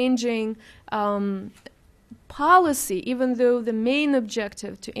actual changing policy, even though the main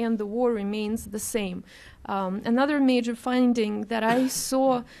objective to end the war remains the same. Another major finding that I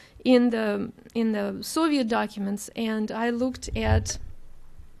saw in the Soviet documents, and I looked at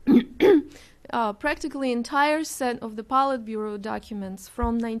practically entire set of the Politburo documents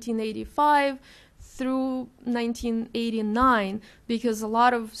from 1985 through 1989, because a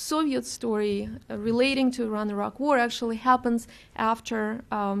lot of Soviet story relating to Iran-Iraq War actually happens after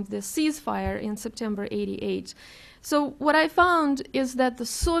the ceasefire in September 88. So what I found is that the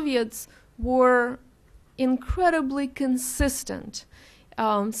Soviets were incredibly consistent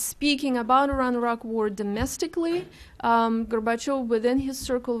speaking about Iran-Iraq War domestically, Gorbachev within his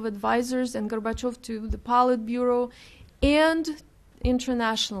circle of advisors and Gorbachev to the Politburo, and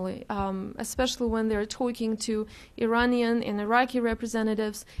internationally, especially when they're talking to Iranian and Iraqi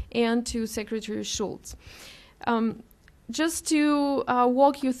representatives and to Secretary Shultz. Just to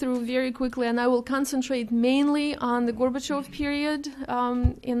walk you through very quickly, and I will concentrate mainly on the Gorbachev period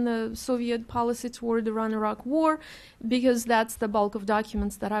in the Soviet policy toward the Iran-Iraq War, because that's the bulk of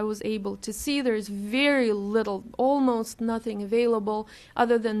documents that I was able to see. There is very little, almost nothing available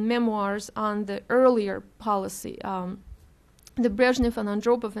other than memoirs on the earlier policy, the Brezhnev and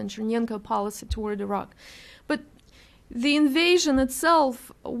Andropov and Chernenko policy toward Iraq. But the invasion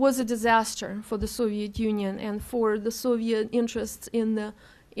itself was a disaster for the Soviet Union and for the Soviet interests in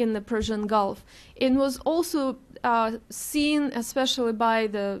the Persian Gulf. It was also seen, especially by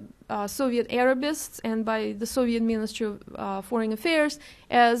the Soviet Arabists and by the Soviet Ministry of Foreign Affairs,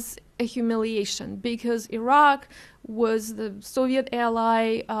 as a humiliation because Iraq was the Soviet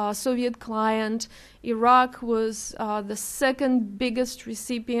ally, Soviet client. Iraq was the second biggest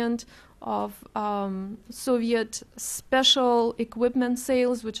recipient of Soviet special equipment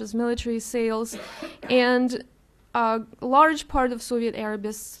sales, which is military sales, and a large part of Soviet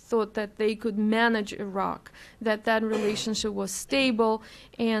Arabists thought that they could manage Iraq, that relationship was stable,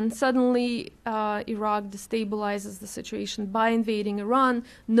 and suddenly Iraq destabilizes the situation by invading Iran,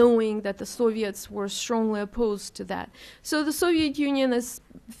 knowing that the Soviets were strongly opposed to that. So the Soviet Union is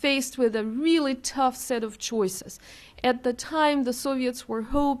faced with a really tough set of choices. At the time, the Soviets were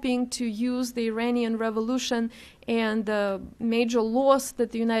hoping to use the Iranian Revolution and the major loss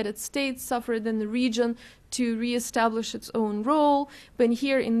that the United States suffered in the region to reestablish its own role. But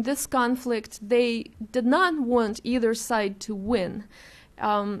here in this conflict, they did not want either side to win.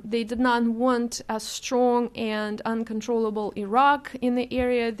 They did not want a strong and uncontrollable Iraq in the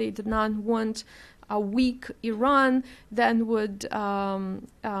area. They did not want a weak Iran that would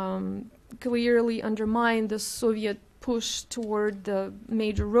clearly undermine the Soviet push toward the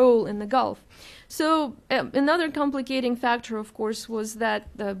major role in the Gulf. So another complicating factor, of course, was that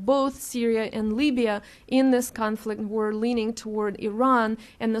both Syria and Libya in this conflict were leaning toward Iran,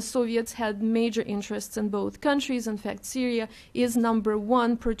 and the Soviets had major interests in both countries. In fact, Syria is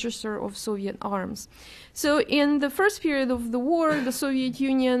 #1 purchaser of Soviet arms. So in the first period of the war, the Soviet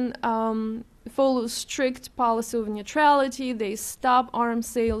Union follows strict policy of neutrality. They stop arms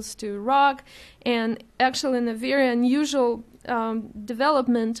sales to Iraq, and actually in a very unusual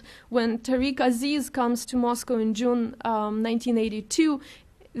development, when Tariq Aziz comes to Moscow in June 1982,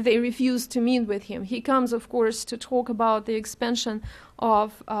 they refuse to meet with him. He comes, of course, to talk about the expansion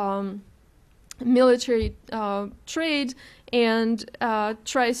of military trade and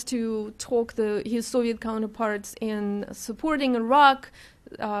tries to talk his Soviet counterparts in supporting Iraq,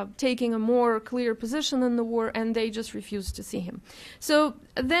 taking a more clear position in the war, and they just refused to see him. So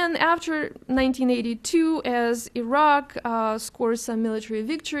then after 1982, as Iraq scores some military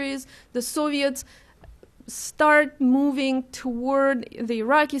victories, the Soviets start moving toward the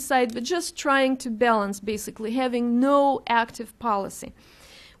Iraqi side, but just trying to balance, basically, having no active policy.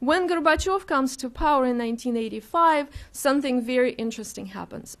 When Gorbachev comes to power in 1985, something very interesting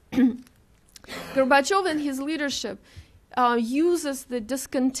happens. Gorbachev and his leadership uses the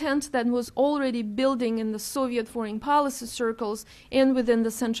discontent that was already building in the Soviet foreign policy circles and within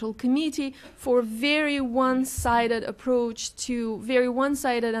the Central Committee for very one-sided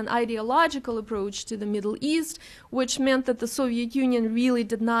and ideological approach to the Middle East, which meant that the Soviet Union really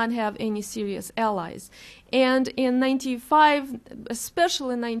did not have any serious allies. And in 95,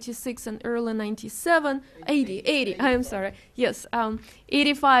 especially in 96 and early 97, 85,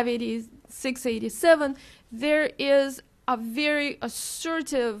 86, 87, there is a very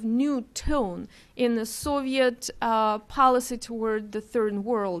assertive new tone in the Soviet policy toward the Third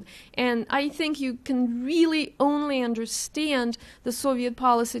World. And I think you can really only understand the Soviet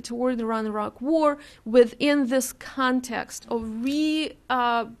policy toward the Iran-Iraq war within this context of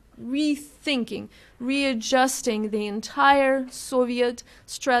rethinking, readjusting the entire Soviet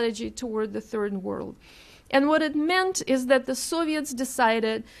strategy toward the Third World. And what it meant is that the Soviets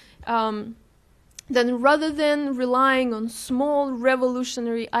decided then rather than relying on small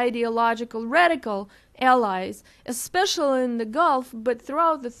revolutionary ideological radical allies, especially in the Gulf, but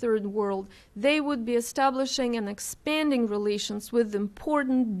throughout the Third World, they would be establishing and expanding relations with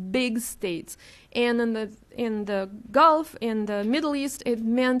important big states. And in the Gulf, in the Middle East, it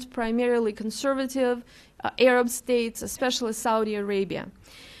meant primarily conservative Arab states, especially Saudi Arabia.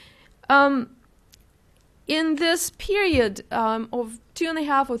 In this period of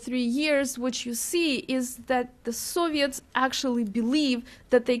 2.5 or 3 years, what you see is that the Soviets actually believe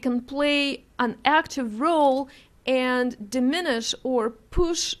that they can play an active role and diminish or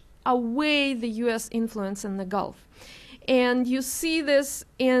push away the U.S. influence in the Gulf. And you see this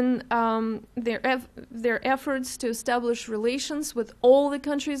in their efforts to establish relations with all the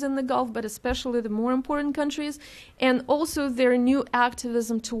countries in the Gulf, but especially the more important countries, and also their new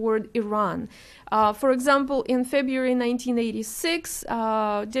activism toward Iran. For example, in February 1986,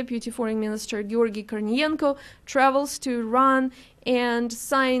 Deputy Foreign Minister Georgy Kornienko travels to Iran and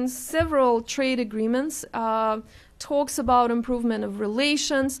signs several trade agreements, talks about improvement of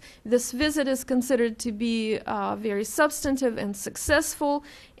relations. This visit is considered to be very substantive and successful,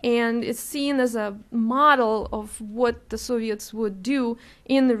 and is seen as a model of what the Soviets would do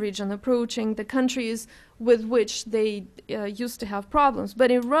in the region, approaching the countries with which they used to have problems. But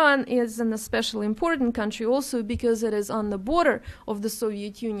Iran is an especially important country also because it is on the border of the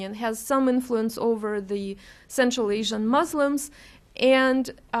Soviet Union, has some influence over the Central Asian Muslims,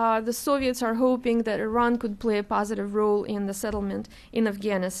 and the Soviets are hoping that Iran could play a positive role in the settlement in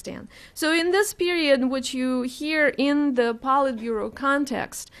Afghanistan. So in this period, what you hear in the Politburo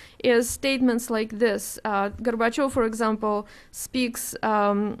context is statements like this. Gorbachev, for example, speaks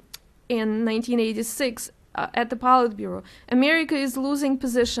in 1986 at the Politburo. America is losing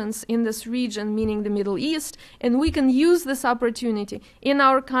positions in this region, meaning the Middle East, and we can use this opportunity in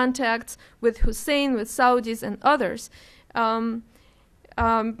our contacts with Hussein, with Saudis, and others.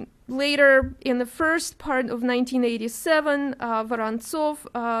 Later, in the first part of 1987,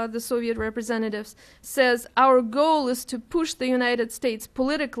 Vorontsov, the Soviet representative, says, our goal is to push the United States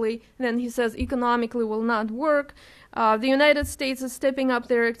politically. Then he says economically will not work. The United States is stepping up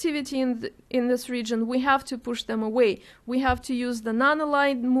their activity in this region. We have to push them away. We have to use the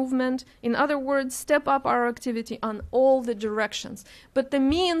non-aligned movement. In other words, step up our activity on all the directions. But the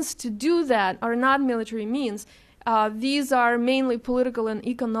means to do that are not military means. These are mainly political and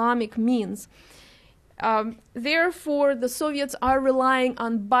economic means. Therefore, the Soviets are relying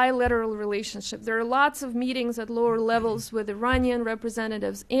on bilateral relationship. There are lots of meetings at lower levels with Iranian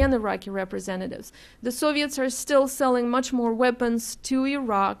representatives and Iraqi representatives. The Soviets are still selling much more weapons to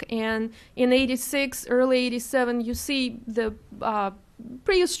Iraq, and in 86, early 87, you see the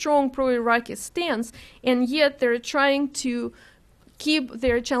pretty strong pro-Iraqi stance, and yet they're trying to keep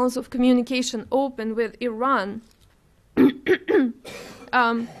their channels of communication open with Iran.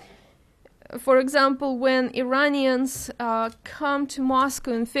 For example, when Iranians come to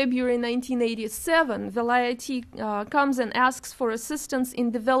Moscow in February 1987, Velayati comes and asks for assistance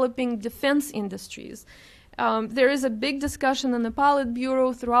in developing defense industries. There is a big discussion in the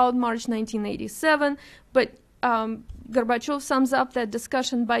Politburo throughout March 1987, but Gorbachev sums up that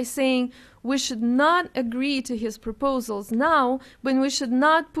discussion by saying, we should not agree to his proposals now, but we should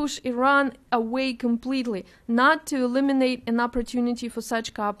not push Iran away completely, not to eliminate an opportunity for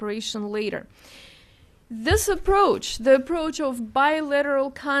such cooperation later. This approach, the approach of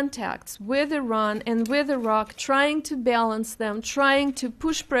bilateral contacts with Iran and with Iraq, trying to balance them, trying to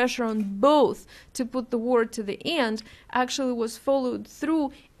push pressure on both to put the war to the end, actually was followed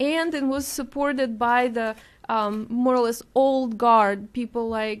through, and it was supported by the more or less old guard, people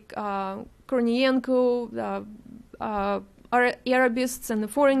like Kornienko, Arabists and the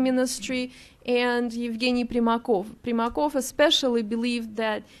foreign ministry, and Yevgeny Primakov. Primakov especially believed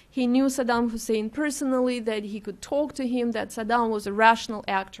that he knew Saddam Hussein personally, that he could talk to him, that Saddam was a rational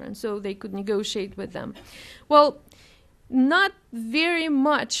actor, and so they could negotiate with them. Well, not very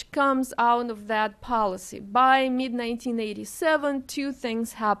much comes out of that policy. By mid-1987, two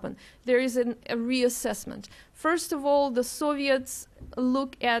things happen. There is a reassessment. First of all, the Soviets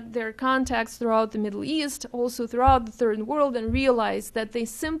look at their contacts throughout the Middle East, also throughout the Third World, and realize that they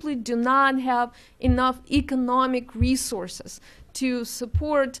simply do not have enough economic resources to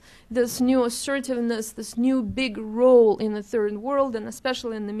support this new assertiveness, this new big role in the Third World, and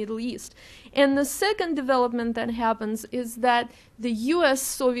especially in the Middle East. And the second development that happens is that the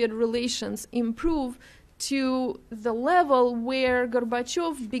U.S.-Soviet relations improve to the level where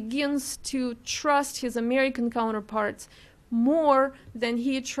Gorbachev begins to trust his American counterparts more than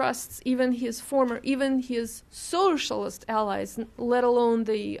he trusts even his socialist allies, let alone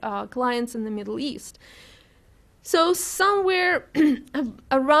the clients in the Middle East. So somewhere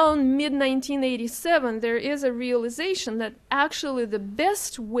around mid-1987, there is a realization that actually the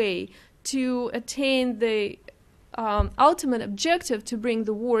best way to attain the ultimate objective, to bring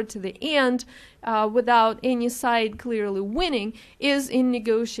the war to the end without any side clearly winning, is in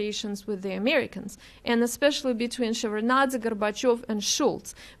negotiations with the Americans, and especially between Shevardnadze, Gorbachev, and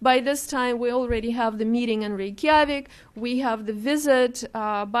Schultz. By this time, we already have the meeting in Reykjavik. We have the visit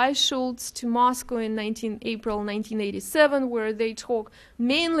by Schultz to Moscow in April 1987, where they talk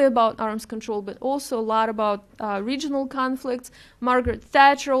mainly about arms control, but also a lot about regional conflicts. Margaret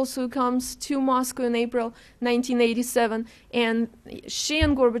Thatcher also comes to Moscow in April 1987, and she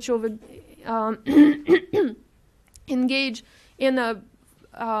and Gorbachev engage in a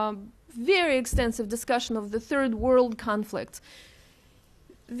very extensive discussion of the Third World conflicts.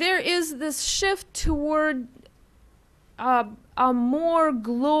 There is this shift toward a more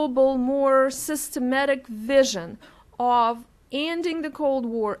global, more systematic vision of ending the Cold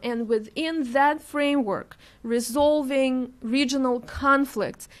War, and within that framework, resolving regional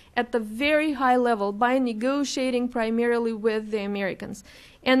conflicts at the very high level by negotiating primarily with the Americans.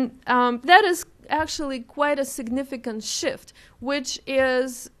 And that is actually quite a significant shift, which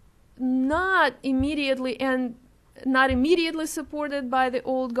is not immediately supported by the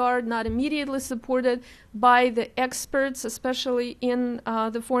old guard, not immediately supported by the experts, especially in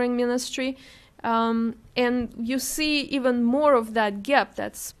the foreign ministry. And you see even more of that gap,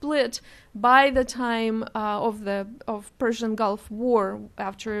 that split, by the time of Persian Gulf War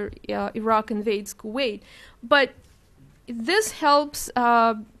after Iraq invades Kuwait. But this helps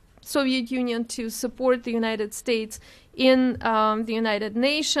Soviet Union to support the United States in the United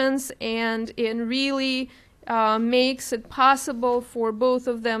Nations, and it really makes it possible for both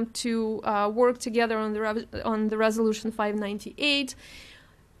of them to work together on the Resolution 598.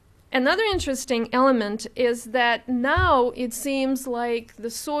 Another interesting element is that now it seems like the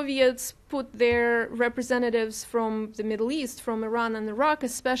Soviets put their representatives from the Middle East, from Iran and Iraq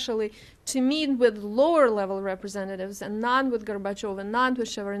especially, to meet with lower-level representatives and not with Gorbachev and not with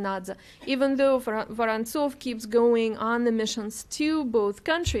Shevardnadze. Even though Vorontsov keeps going on the missions to both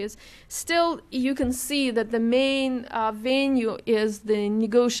countries, still you can see that the main venue is the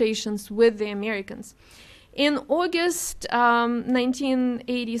negotiations with the Americans. In August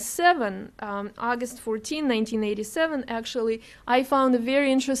 1987, August 14, 1987, actually, I found a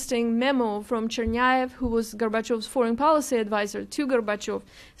very interesting memo from Chernyaev, who was Gorbachev's foreign policy advisor to Gorbachev,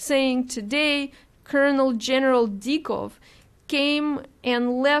 saying, "Today, Colonel General Dikov came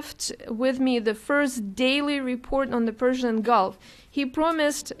and left with me the first daily report on the Persian Gulf. He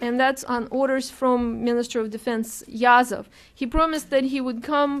promised, and that's on orders from Minister of Defense Yazov, he promised that he would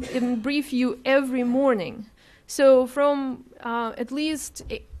come and brief you every morning." So from at least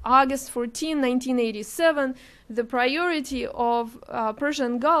August 14, 1987, the priority of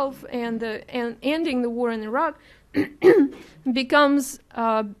Persian Gulf and ending the war in Iraq becomes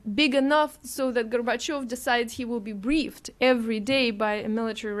big enough so that Gorbachev decides he will be briefed every day by a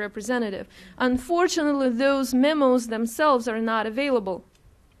military representative. Unfortunately, those memos themselves are not available.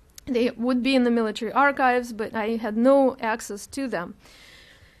 They would be in the military archives, but I had no access to them.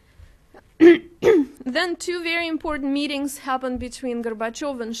 Then two very important meetings happened between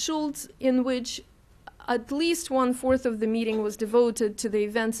Gorbachev and Schultz, in which at least 1/4 of the meeting was devoted to the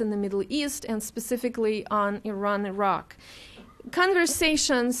events in the Middle East and specifically on Iran-Iraq.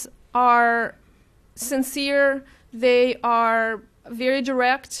 Conversations are sincere, they are very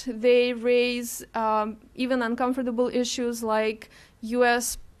direct, they raise even uncomfortable issues like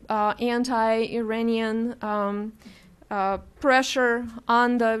U.S. Anti-Iranian pressure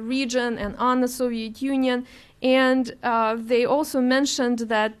on the region and on the Soviet Union, and they also mentioned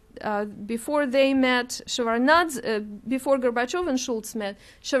that before they met, before Gorbachev and Schultz met,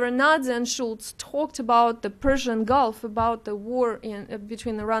 Shevardnadze and Schultz talked about the Persian Gulf, about the war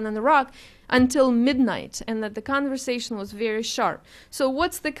between Iran and Iraq, until midnight, and that the conversation was very sharp. So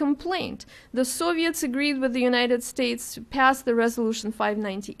what's the complaint? The Soviets agreed with the United States to pass the Resolution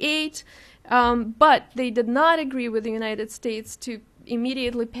 598, but they did not agree with the United States to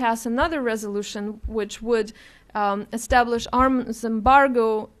immediately pass another resolution which would establish arms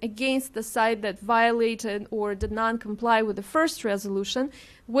embargo against the side that violated or did not comply with the first resolution,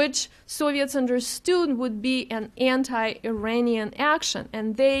 which Soviets understood would be an anti-Iranian action.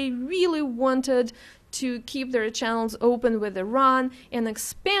 And they really wanted to keep their channels open with Iran and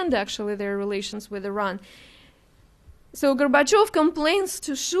expand actually their relations with Iran. So Gorbachev complains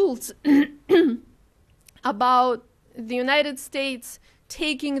to Schultz about the United States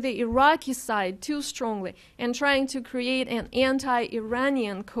taking the Iraqi side too strongly and trying to create an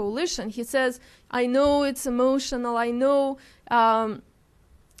anti-Iranian coalition. He says, I know it's emotional, I know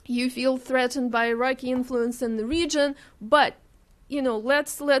you feel threatened by Iraqi influence in the region, but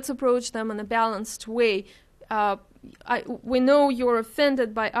let's approach them in a balanced way. We know you're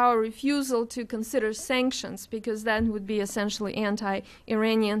offended by our refusal to consider sanctions, because that would be essentially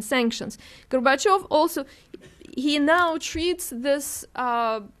anti-Iranian sanctions. Gorbachev also, he now treats this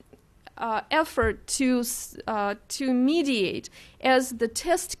effort to mediate as the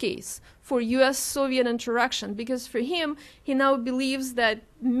test case for U.S.-Soviet interaction, because for him, he now believes that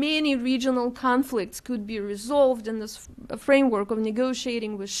many regional conflicts could be resolved in this framework of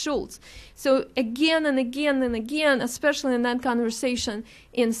negotiating with Schultz. So again and again and again, especially in that conversation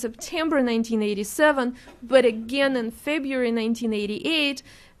in September 1987, but again in February 1988,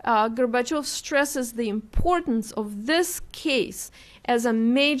 Gorbachev stresses the importance of this case as a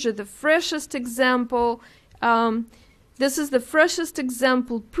major, the freshest example. This is the freshest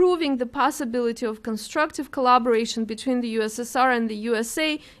example proving the possibility of constructive collaboration between the USSR and the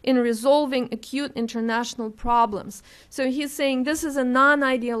USA in resolving acute international problems. So he's saying this is a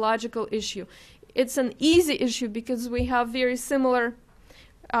non-ideological issue. It's an easy issue because we have very similar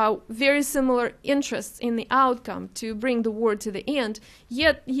interests in the outcome to bring the war to the end.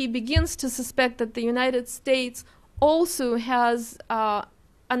 Yet he begins to suspect that the United States also has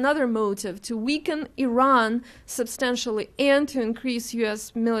another motive, to weaken Iran substantially and to increase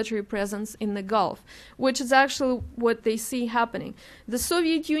U.S. military presence in the Gulf, which is actually what they see happening. The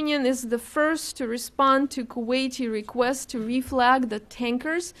Soviet Union is the first to respond to Kuwaiti request to reflag the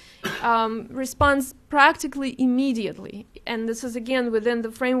tankers, responds practically immediately. And this is, again, within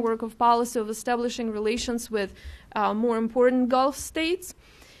the framework of policy of establishing relations with more important Gulf states.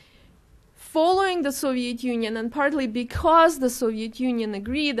 Following the Soviet Union, and partly because the Soviet Union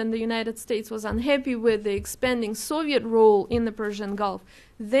agreed and the United States was unhappy with the expanding Soviet role in the Persian Gulf,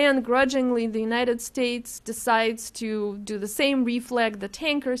 then grudgingly the United States decides to do the same, reflag the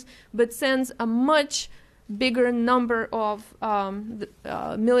tankers, but sends a much bigger number of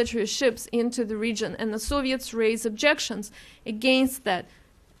military ships into the region. And the Soviets raise objections against that.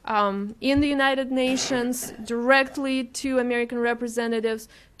 In the United Nations, directly to American representatives,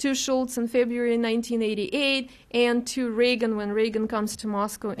 to Schultz in February 1988, and to Reagan when Reagan comes to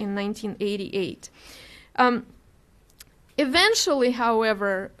Moscow in 1988. Eventually,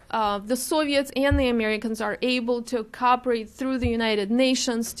 however, the Soviets and the Americans are able to cooperate through the United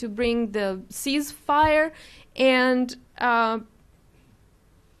Nations to bring the ceasefire, and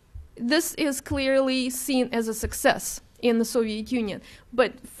this is clearly seen as a success in the Soviet Union.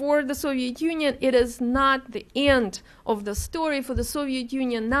 But for the Soviet Union, it is not the end of the story. For the Soviet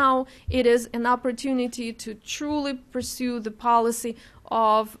Union now, it is an opportunity to truly pursue the policy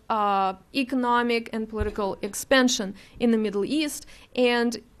of economic and political expansion in the Middle East.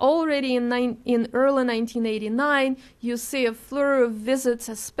 And already in early 1989, you see a flurry of visits,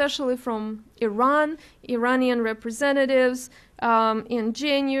 especially from Iran, Iranian representatives. In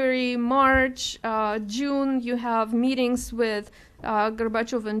January, March, June, you have meetings with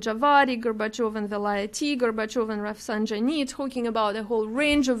Gorbachev and Javadi, Gorbachev and Velayati, Gorbachev and Rafsanjani, talking about a whole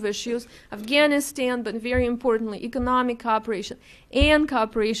range of issues, Afghanistan, but very importantly, economic cooperation and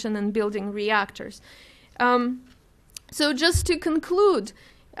cooperation in building reactors. So just to conclude,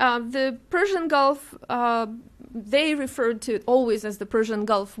 the Persian Gulf, they referred to it always as the Persian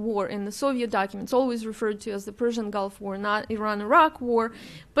Gulf War in the Soviet documents, always referred to as the Persian Gulf War, not Iran-Iraq War,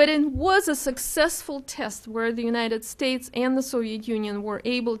 but it was a successful test where the United States and the Soviet Union were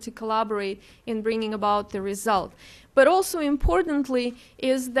able to collaborate in bringing about the result. But also importantly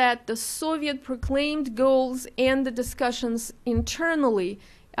is that the Soviet proclaimed goals and the discussions internally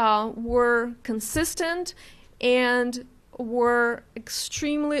were consistent and were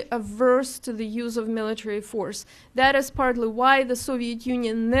extremely averse to the use of military force. That is partly why the Soviet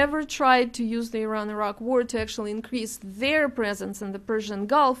Union never tried to use the Iran-Iraq War to actually increase their presence in the Persian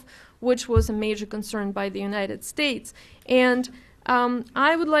Gulf, which was a major concern by the United States. And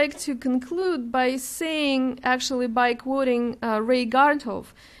I would like to conclude by saying, actually by quoting Ray Gartov,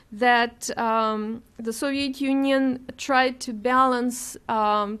 that the Soviet Union tried to balance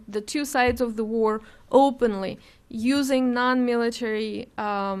the two sides of the war openly, using non-military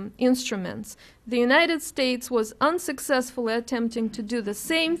instruments. The United States was unsuccessfully attempting to do the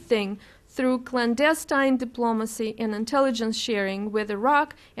same thing through clandestine diplomacy and intelligence sharing with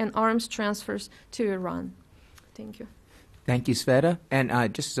Iraq and arms transfers to Iran. Thank you. Thank you, Sveta. And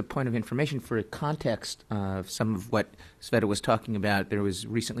just as a point of information for a context of some of what Sveta was talking about, there was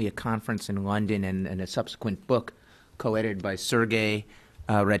recently a conference in London and a subsequent book co-edited by Sergei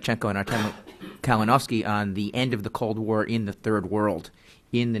Radchenko and Artem Kalinovsky on the end of the Cold War in the Third World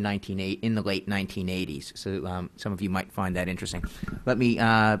in the late 1980s. So some of you might find that interesting. Let me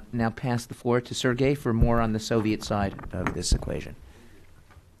now pass the floor to Sergei for more on the Soviet side of this equation.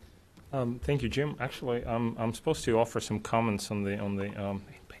 Thank you, Jim. Actually, I'm supposed to offer some comments on the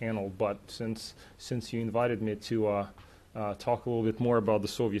panel, but since you invited me to talk a little bit more about the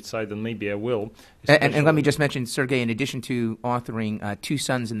Soviet side, then maybe I will. And let me just mention, Sergei, in addition to authoring Two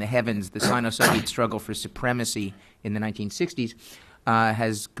Suns in the Heavens, the Sino-Soviet struggle for supremacy in the 1960s,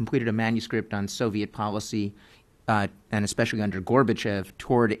 has completed a manuscript on Soviet policy, and especially under Gorbachev,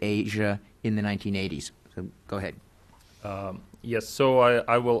 toward Asia in the 1980s. So go ahead. Yes, so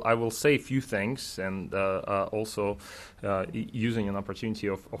I will say a few things, and also using an opportunity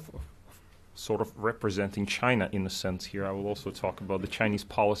of sort of representing China in a sense here. I will also talk about the Chinese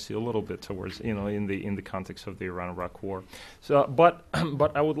policy a little bit towards, in the context of the Iran-Iraq War. So, but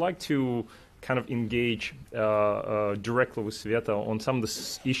I would like to kind of engage directly with Sveta on some of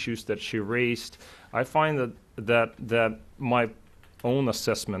the issues that she raised. I find that my own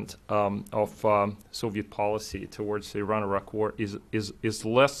assessment of Soviet policy towards the Iran-Iraq War is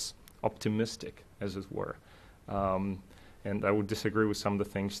less optimistic, as it were. And I would disagree with some of the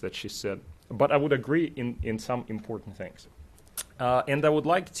things that she said. But I would agree in some important things. And I would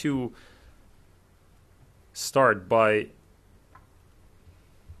like to start by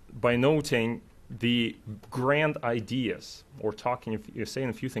by noting the grand ideas, or saying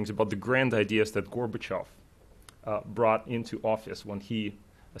a few things about the grand ideas that Gorbachev brought into office when he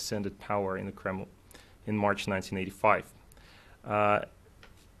ascended power in the Kremlin in March 1985.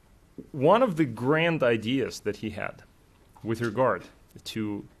 One of the grand ideas that he had with regard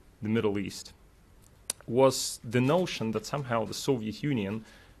to the Middle East was the notion that somehow the Soviet Union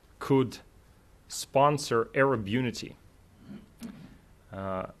could sponsor Arab unity.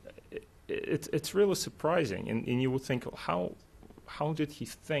 It's really surprising, and you would think, how did he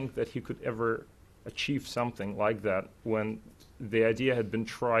think that he could ever achieve something like that when the idea had been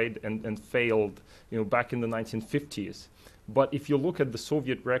tried and failed, back in the 1950s? But if you look at the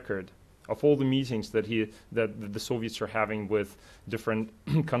Soviet record of all the meetings that the Soviets are having with different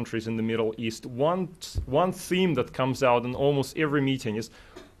countries in the Middle East, one theme that comes out in almost every meeting is,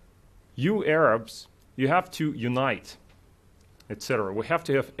 you Arabs, you have to unite, etc. We have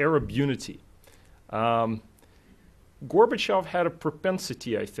to have Arab unity. Gorbachev had a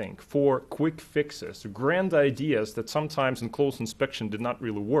propensity, I think, for quick fixes, grand ideas that sometimes in close inspection did not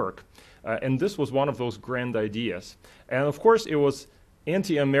really work. And this was one of those grand ideas. And of course, it was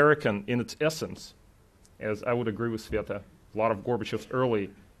anti-American in its essence, as I would agree with Sveta. A lot of Gorbachev's early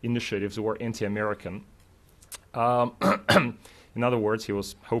initiatives were anti-American. In other words, he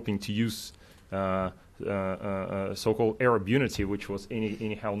was hoping to use so-called Arab unity, which was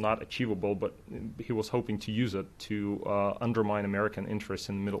anyhow not achievable, but he was hoping to use it to undermine American interests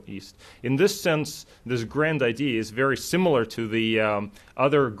in the Middle East. In this sense, this grand idea is very similar to the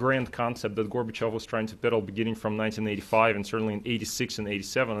other grand concept that Gorbachev was trying to peddle beginning from 1985 and certainly in 86 and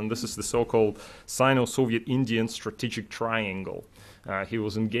 87, and this is the so-called Sino-Soviet Indian strategic triangle. He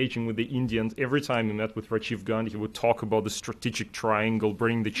was engaging with the Indians. Every time he met with Rajiv Gandhi, he would talk about the strategic triangle,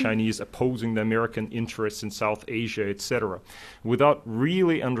 bringing the Chinese, opposing the American interests in South Asia, etc., without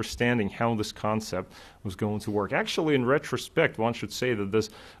really understanding how this concept was going to work. Actually, in retrospect, one should say that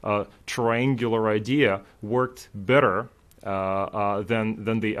this triangular idea worked better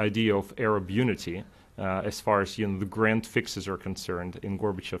than the idea of Arab unity. As far as the grand fixes are concerned in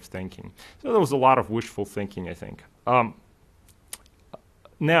Gorbachev's thinking. So there was a lot of wishful thinking, I think.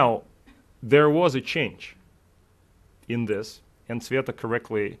 Now, there was a change in this, and Sveta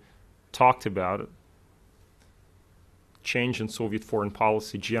correctly talked about it. Change in Soviet foreign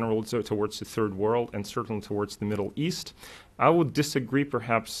policy generally towards the Third World and certainly towards the Middle East. I would disagree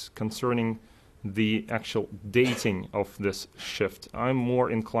perhaps concerning the actual dating of this shift. I'm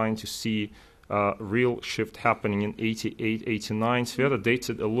more inclined to see real shift happening in 88, 89. Sveta dates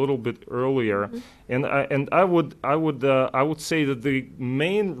it a little bit earlier, and I would say that the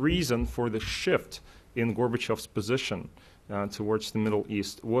main reason for the shift in Gorbachev's position towards the Middle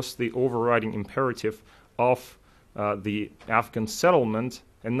East was the overriding imperative of the Afghan settlement,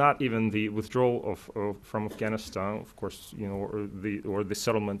 and not even the withdrawal from Afghanistan, of course, or the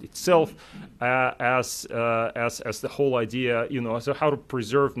settlement itself, as the whole idea, as to how to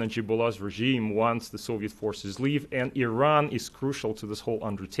preserve Najibullah's regime once the Soviet forces leave, and Iran is crucial to this whole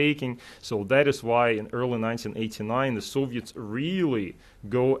undertaking. So that is why in early 1989 the Soviets really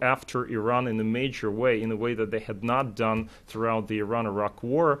go after Iran in a major way, in a way that they had not done throughout the Iran-Iraq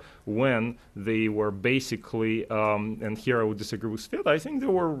war, when they were basically, and here I would disagree with Sveta, I think they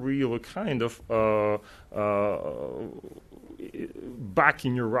were really kind of back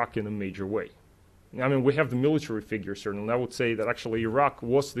in Iraq in a major way. I mean, we have the military figure, certainly, and I would say that actually Iraq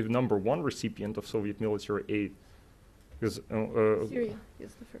was the #1 recipient of Soviet military aid. Because Syria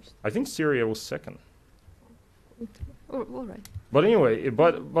is the first. I think Syria was second. All right. But anyway,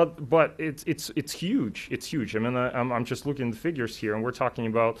 but it's huge. It's huge. I mean, I'm just looking at the figures here, and we're talking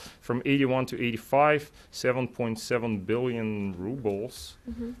about from 81 to 85, 7.7 billion rubles,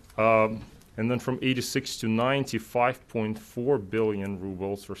 and then from 86 to 90, 5.4 billion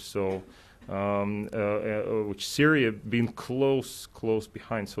rubles or so, which Syria being close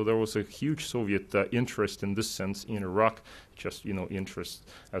behind. So there was a huge Soviet interest in this sense in Iraq, just interest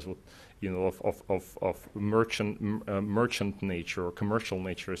as what. Of merchant nature or commercial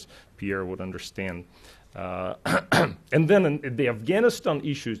nature, as Pierre would understand. And then the Afghanistan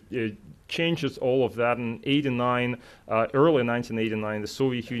issue changes all of that. In 89, early 1989, the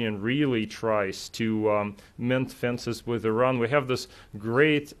Soviet Union really tries to mend fences with Iran. We have this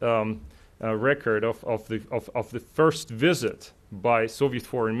great record of the first visit by Soviet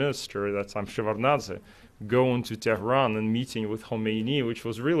Foreign Minister, that's Shevardnadze, going to Tehran and meeting with Khomeini, which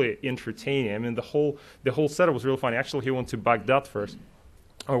was really entertaining. I mean, the whole setup was really funny. Actually, he went to Baghdad first,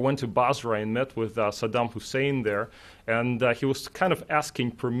 or went to Basra and met with Saddam Hussein there, and he was kind of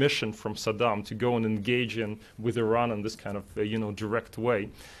asking permission from Saddam to go and engage with Iran in this kind of direct way.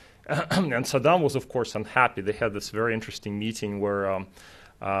 and Saddam was, of course, unhappy. They had this very interesting meeting where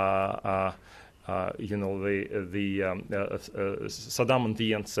Saddam in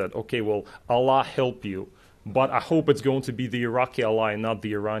the end said, "Okay, well, Allah help you, but I hope it's going to be the Iraqi Allah and not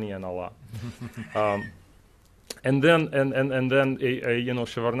the Iranian Allah." And then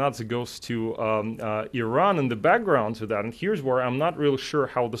Shevardnadze goes to Iran in the background to that. And here's where I'm not really sure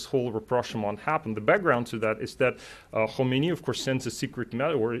how this whole rapprochement happened. The background to that is that Khomeini, of course, sends a secret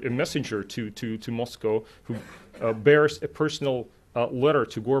or a messenger to Moscow who bears a personal letter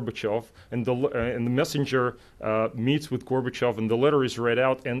to Gorbachev, and the messenger meets with Gorbachev, and the letter is read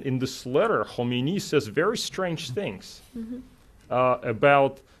out. And in this letter, Khomeini says very strange things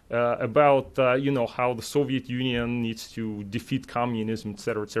about how the Soviet Union needs to defeat communism, et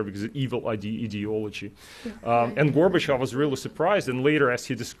cetera, because of evil ideology. And Gorbachev was really surprised, and later, as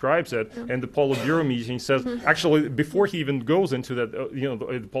he describes it in the Politburo meeting, he says, actually, before he even goes into that,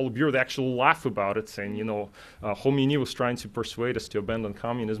 the Politburo, they actually laugh about it, saying, Khomeini was trying to persuade us to abandon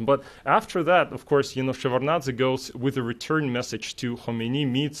communism. But after that, of course, Shevardnadze goes with a return message to Khomeini,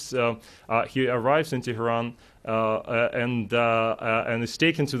 he arrives in Tehran, and is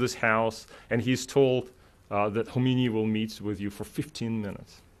taken to this house, and he's told that Khomeini will meet with you for 15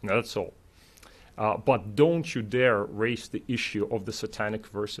 minutes. Now, that's all. But don't you dare raise the issue of the satanic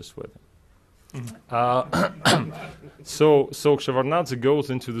verses with him. So Shevardnadze goes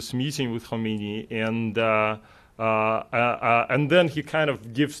into this meeting with Khomeini, and then he kind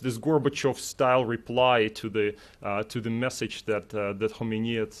of gives this Gorbachev-style reply to the message that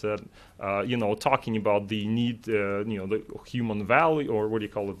Khomeini had said, talking about the need, the human value, or what do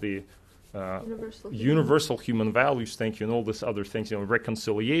you call it, the universal human values, thank you, and all these other things,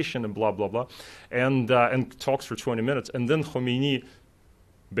 reconciliation and blah blah blah, and talks for 20 minutes, and then Khomeini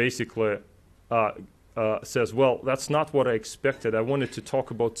basically says, well, that's not what I expected. I wanted to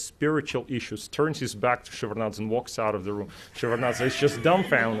talk about spiritual issues, turns his back to Shevardnadze and walks out of the room. Shevardnadze is just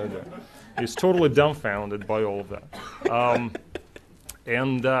dumbfounded. He's totally dumbfounded by all of that.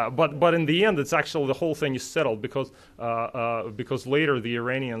 But in the end, it's actually the whole thing is settled because later the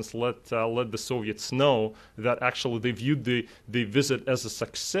Iranians let the Soviets know that actually they viewed the visit as a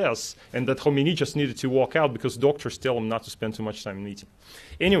success, and that Khomeini just needed to walk out because doctors tell him not to spend too much time in meeting.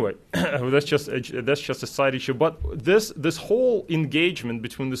 Anyway, that's just a side issue. But this whole engagement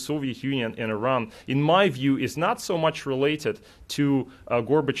between the Soviet Union and Iran, in my view, is not so much related to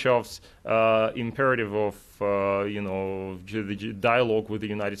Gorbachev's imperative of the dialogue with the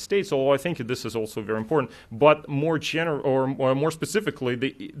United States, although I think this is also very important, but more general, or more specifically,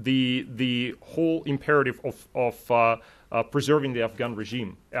 the whole imperative of preserving the Afghan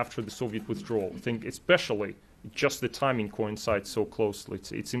regime after the Soviet withdrawal. I think especially just the timing coincides so closely.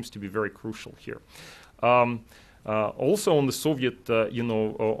 It seems to be very crucial here. Also on the Soviet,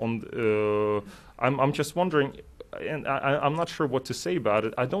 I'm just wondering, and I'm not sure what to say about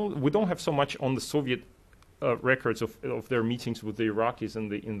it. We don't have so much on the Soviet records of their meetings with the Iraqis in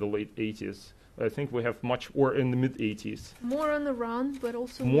the late 80s. I think we have much, or in the mid 80s. More on Iran, but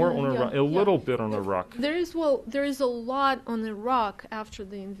also more on Iran, a little bit on Iraq. There is a lot on Iraq after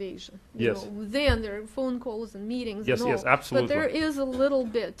the invasion. Then there are phone calls and meetings. Yes, and all. Yes, absolutely. But there is a little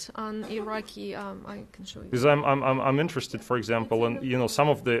bit on Iraqi. I can show you. Because I'm interested, for example, in some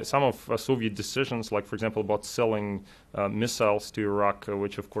of Soviet decisions, like for example about selling missiles to Iraq,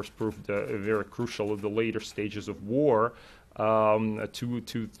 which of course proved very crucial at the later stages of war.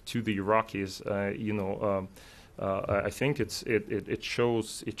 To the Iraqis, I think it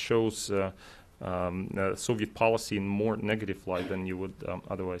shows Soviet policy in more negative light than you would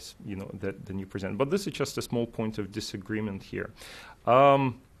otherwise than you present. But this is just a small point of disagreement here.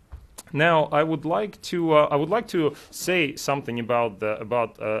 Now I would like to say something about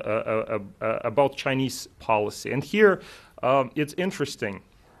Chinese policy, and here it's interesting.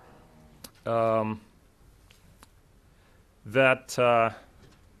 That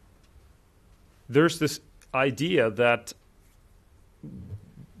there's this idea that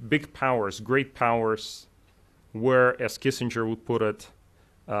big powers, great powers, were, as Kissinger would put it,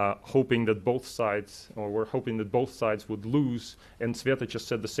 hoping that both sides would lose. And Sveta just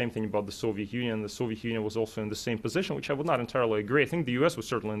said the same thing about the Soviet Union. The Soviet Union was also in the same position, which I would not entirely agree. I think the U.S. was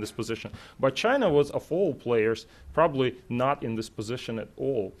certainly in this position. But China was, of all players, probably not in this position at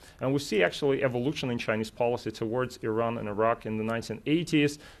all. And we see actually evolution in Chinese policy towards Iran and Iraq in the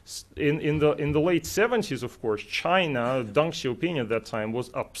 1980s. In the late 70s, of course, China, Deng Xiaoping at that time,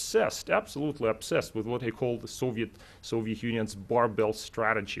 was obsessed, absolutely obsessed with what he called the Soviet Union's barbell strategy.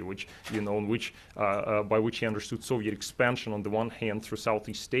 strategy, which by which he understood Soviet expansion on the one hand through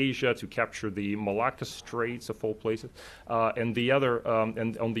Southeast Asia to capture the Malacca Straits of all places, and the other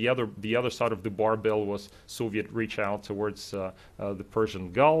and on the other side of the barbell was Soviet reach out towards the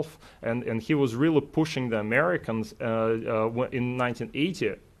Persian Gulf, and he was really pushing the Americans in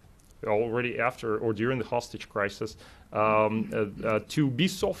 1980. Already after or during the hostage crisis, to be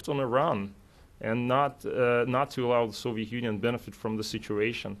soft on Iran and not to allow the Soviet Union benefit from the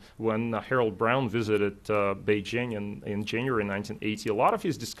situation. When Harold Brown visited Beijing in January 1980, a lot of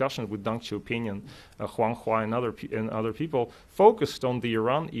his discussions with Deng Xiaoping and Huang Hua and other people focused on the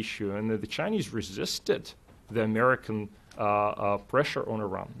Iran issue, and the Chinese resisted the American pressure on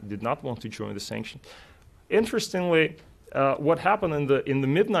Iran, did not want to join the sanctions. Interestingly, what happened in the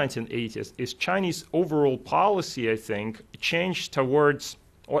mid-1980s is Chinese overall policy, I think, changed towards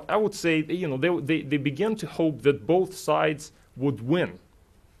what I would say, they began to hope that both sides would win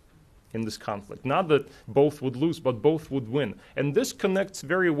in this conflict. Not that both would lose, but both would win. And this connects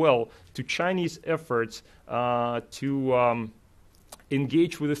very well to Chinese efforts to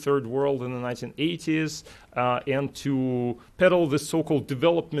engage with the third world in the 1980s and to peddle the so-called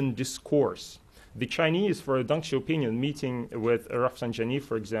development discourse. The Chinese, for Deng Xiaoping meeting with Rafsanjani,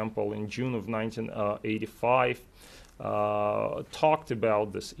 for example, in June of 1985, talked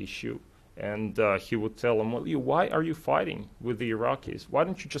about this issue. And he would tell them, well, why are you fighting with the Iraqis? Why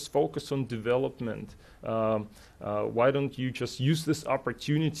don't you just focus on development? Why don't you just use this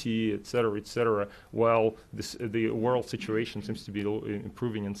opportunity, et cetera, while the world situation seems to be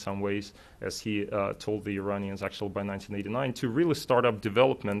improving in some ways, as he told the Iranians actually by 1989, to really start up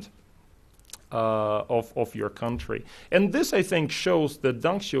development of your country. And this, I think, shows that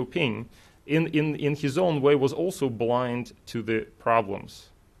Deng Xiaoping, in his own way, was also blind to the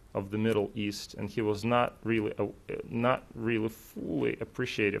problems of the Middle East, and he was not really fully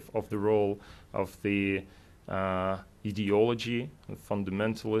appreciative of the role of the ideology,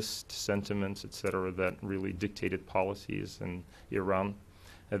 fundamentalist sentiments, etc., that really dictated policies in Iran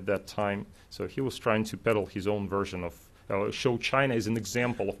at that time. So he was trying to peddle his own version of show China as an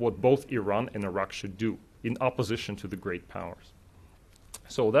example of what both Iran and Iraq should do in opposition to the great powers.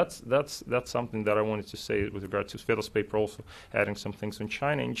 So that's something that I wanted to say with regard to Sveto's paper, also adding some things on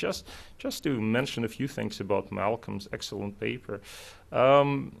China. And just to mention a few things about Malcolm's excellent paper,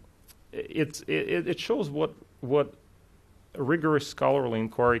 it shows what rigorous scholarly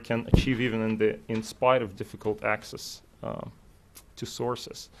inquiry can achieve even in spite of difficult access to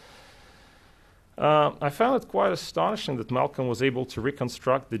sources. I found it quite astonishing that Malcolm was able to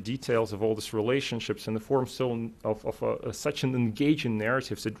reconstruct the details of all these relationships in the form of such an engaging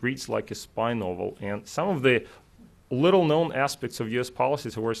narrative that reads like a spy novel. And some of the little-known aspects of U.S. policy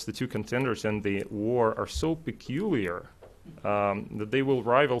towards the two contenders and the war are so peculiar that they will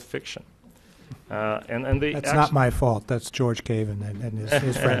rival fiction. And that's not my fault. That's George Cavan and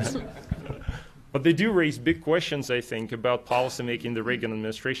his friends. But they do raise big questions, I think, about policymaking in the Reagan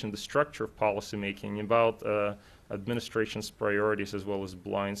administration, the structure of policymaking, about administration's priorities as well as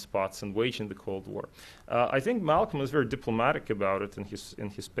blind spots and waging the Cold War. I think Malcolm is very diplomatic about it in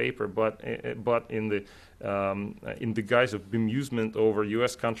his paper, but in the guise of bemusement over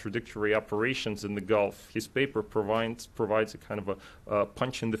U.S. contradictory operations in the Gulf, his paper provides a kind of a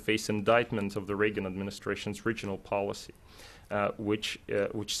punch-in-the-face indictment of the Reagan administration's regional policy. Which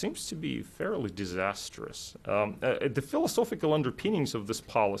seems to be fairly disastrous. The philosophical underpinnings of this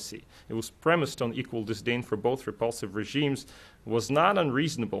policy, it was premised on equal disdain for both repulsive regimes, was not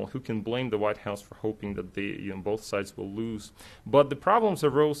unreasonable. Who can blame the White House for hoping that both sides will lose? But the problems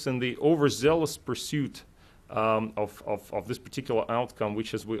arose in the overzealous pursuit of this particular outcome,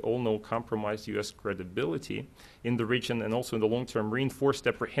 which, as we all know, compromised U.S. credibility in the region, and also in the long term reinforced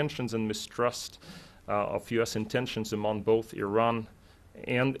apprehensions and mistrust of U.S. intentions among both Iran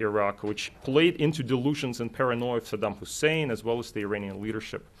and Iraq, which played into delusions and paranoia of Saddam Hussein as well as the Iranian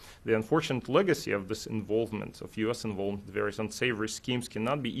leadership. The unfortunate legacy of this involvement, of U.S. involvement in various unsavory schemes,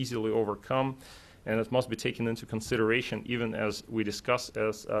 cannot be easily overcome, and it must be taken into consideration, even as we discuss,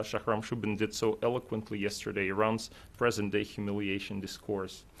 as Shahram Shubin did so eloquently yesterday, Iran's present-day humiliation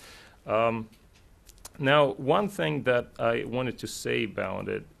discourse. Now, one thing that I wanted to say about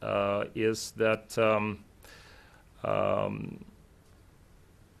it is that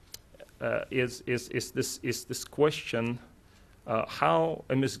is this question how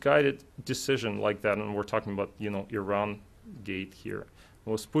a misguided decision like that, and we're talking about Iran Gate here,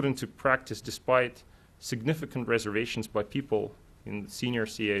 was put into practice despite significant reservations by people in the senior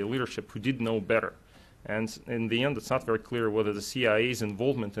CIA leadership who did know better. And in the end, it's not very clear whether the CIA's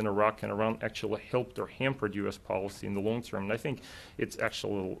involvement in Iraq and Iran actually helped or hampered U.S. policy in the long term. And I think it's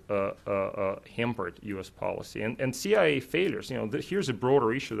actually hampered U.S. policy. And CIA failures, here's a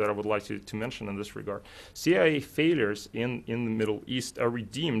broader issue that I would like to mention in this regard. CIA failures in the Middle East are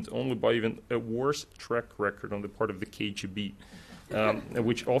redeemed only by even a worse track record on the part of the KGB.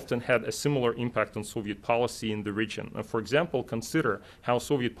 Which often had a similar impact on Soviet policy in the region. For example, consider how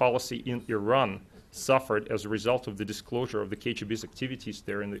Soviet policy in Iran suffered as a result of the disclosure of the KGB's activities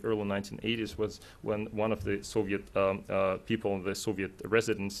there in the early 1980s, was when one of the Soviet people, the Soviet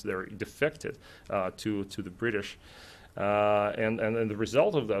residents there, defected to the British. And the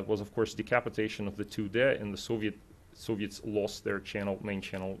result of that was, of course, decapitation of the Tudeh, and the Soviets lost their main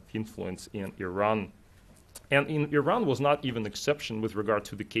channel of influence in Iran. And in Iran was not even an exception with regard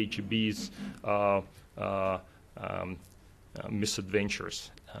to the KGB's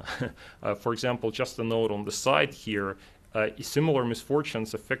misadventures. For example, just a note on the side here, similar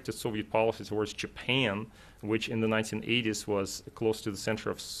misfortunes affected Soviet policy towards Japan, which in the 1980s was close to the center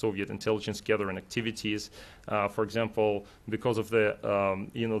of Soviet intelligence gathering activities. For example, because of the,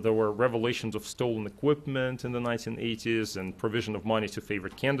 there were revelations of stolen equipment in the 1980s and provision of money to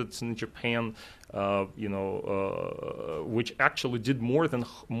favored candidates in Japan, which actually did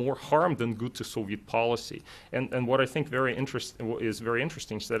more harm than good to Soviet policy. And what I think is very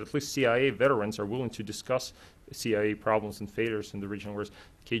interesting is that at least CIA veterans are willing to discuss CIA problems and failures in the region, whereas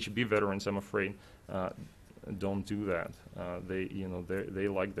KGB veterans, I'm afraid, don't do that. They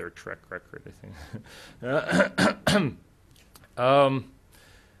like their track record, I think.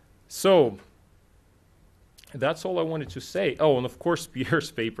 So that's all I wanted to say. Oh, and of course,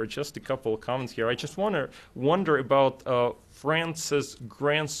 Pierre's paper. Just a couple of comments here. I just wonder about France's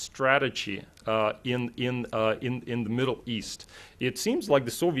grand strategy in the Middle East. It seems like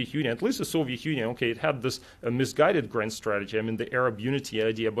the Soviet Union, at least the Soviet Union, it had this misguided grand strategy. I mean, the Arab unity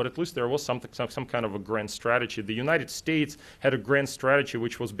idea, but at least there was some kind of a grand strategy. The United States had a grand strategy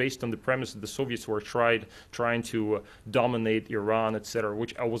which was based on the premise that the Soviets were trying to dominate Iran, etc.,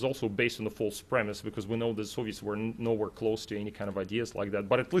 which was also based on the false premise, because we know the Soviets were nowhere close to any kind of ideas like that.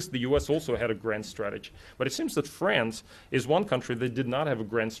 But at least the U.S. also had a grand strategy. But it seems that France is one country that did not have a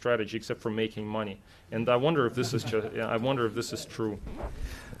grand strategy except for making money. And I wonder if this is true.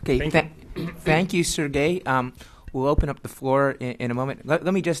 Okay, thank you, Sergei. We'll open up the floor in a moment. Let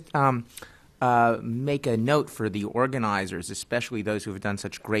me just make a note for the organizers, especially those who have done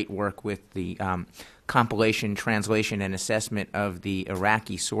such great work with the compilation, translation, and assessment of the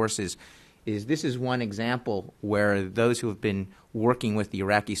Iraqi sources. This is one example where those who have been working with the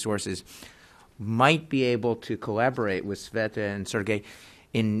Iraqi sources might be able to collaborate with Sveta and Sergei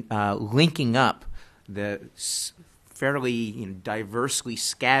in linking up the fairly diversely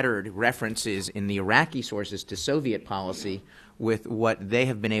scattered references in the Iraqi sources to Soviet policy with what they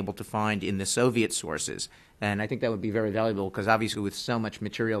have been able to find in the Soviet sources. And I think that would be very valuable, because obviously with so much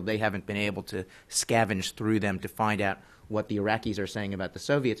material, they haven't been able to scavenge through them to find out what the Iraqis are saying about the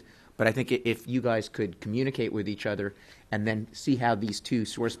Soviets. But I think if you guys could communicate with each other and then see how these two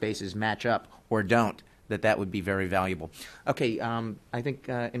source bases match up or don't, that would be very valuable. Okay, I think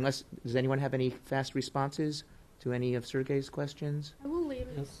does anyone have any fast responses to any of Sergei's questions? I will later.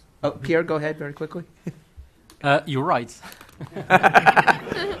 Yes. Oh, Pierre, go ahead very quickly. You're right.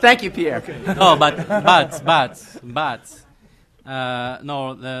 Thank you, Pierre. Okay. No, but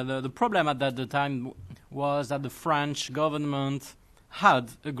no, the problem at that time was that the French government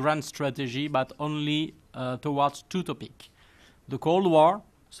had a grand strategy, but only towards two topics: the Cold War,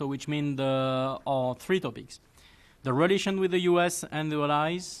 so which means three topics: the relation with the U.S. and the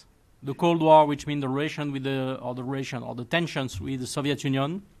Allies, the Cold War, which means the relation with the tensions with the Soviet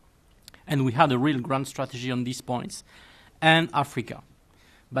Union, and we had a real grand strategy on these points, and Africa,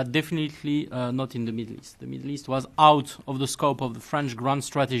 but definitely not in the Middle East. The Middle East was out of the scope of the French grand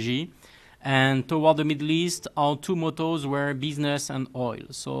strategy. And toward the Middle East, our two mottos were business and oil.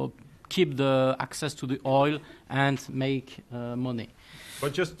 So keep the access to the oil and make money.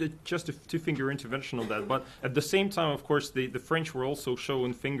 But just a two-finger intervention on that. But at the same time, of course, the French were also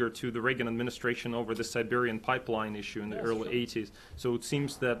showing finger to the Reagan administration over the Siberian pipeline issue in the early 80s. So it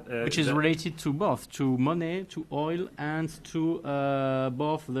seems that... which is related to both, to money, to oil, and to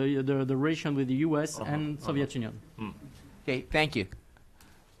both the relation with the U.S. and Soviet Union. Okay, thank you.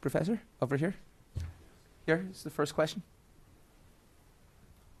 Professor, over here. Here is the first question.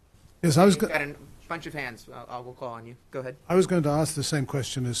 Yes, I was got a bunch of hands. I will call on you. Go ahead. I was going to ask the same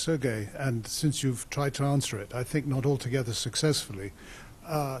question as Sergei, and since you've tried to answer it, I think not altogether successfully,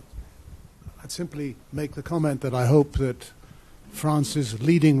 I'd simply make the comment that I hope that France's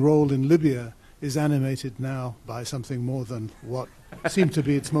leading role in Libya is animated now by something more than what seemed to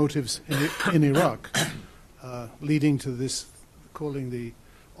be its motives in Iraq, leading to this, calling the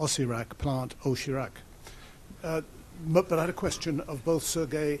Osirak plant Oshirak. But I had a question of both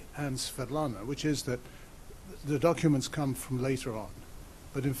Sergei and Svetlana, which is that the documents come from later on.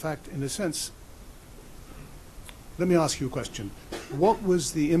 But in fact, in a sense, let me ask you a question. What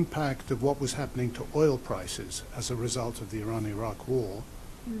was the impact of what was happening to oil prices as a result of the Iran-Iraq war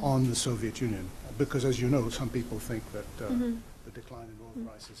on the Soviet Union? Because, as you know, some people think that the decline in oil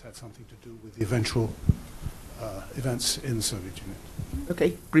prices had something to do with the eventual events in the Soviet Union.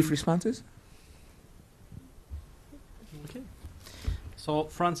 Okay, brief responses? Okay. So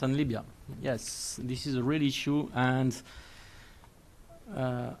France and Libya. Yes, this is a real issue, and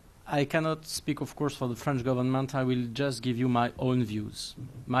I cannot speak, of course, for the French government. I will just give you my own views.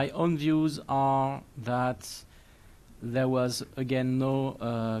 My own views are that there was, again,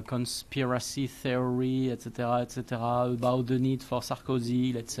 no conspiracy theory, etc., about the need for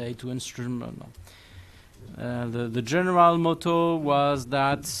Sarkozy, let's say, to instrument. The general motto was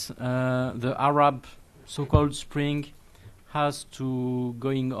that the Arab so-called Spring has to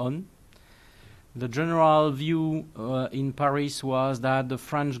going on. The general view in Paris was that the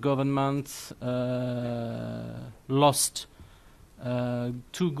French government lost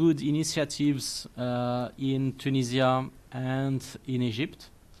two good initiatives in Tunisia and in Egypt,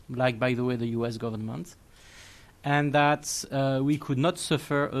 like, by the way, the US government, and that we could not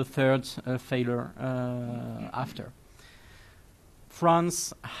suffer a third failure after.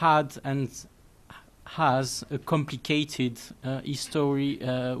 France had and has a complicated history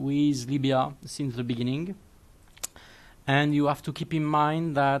with Libya since the beginning. And you have to keep in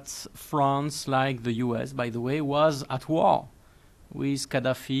mind that France, like the US, by the way, was at war with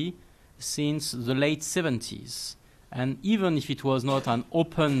Gaddafi since the late 70s. And even if it was not an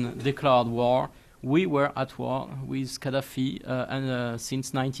open declared war, we were at war with Gaddafi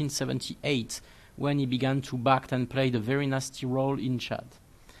since 1978, when he began to back and play a very nasty role in Chad.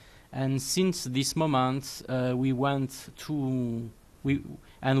 And since this moment, we really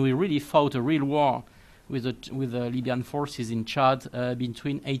fought a real war with the Libyan forces in Chad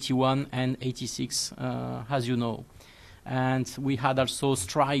between 81 and 86, as you know. And we had also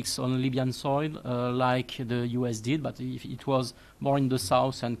strikes on Libyan soil, like the US did, but it was more in the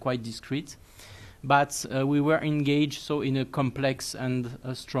south and quite discreet. But we were engaged in a complex and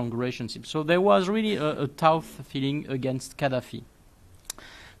a strong relationship. So there was really a tough feeling against Gaddafi.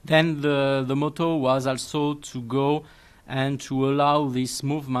 Then the motto was also to go and to allow this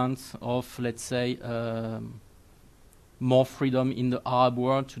movement of, let's say, more freedom in the Arab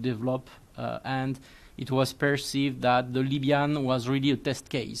world to develop. And it was perceived that the Libyan was really a test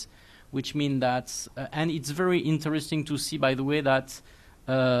case, which means that, and it's very interesting to see, by the way, that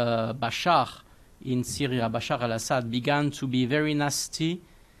Bashar in Syria, Bashar al-Assad, began to be very nasty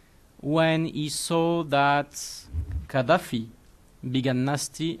when he saw that Gaddafi began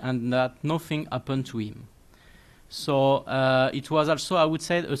nasty and that nothing happened to him. So it was also, I would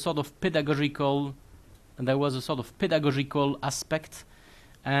say, a sort of pedagogical, and there was a sort of pedagogical aspect,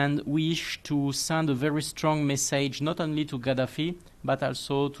 and we wish to send a very strong message not only to Gaddafi but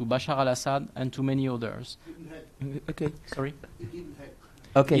also to Bashar al-Assad and to many others. Okay. Sorry? It didn't help.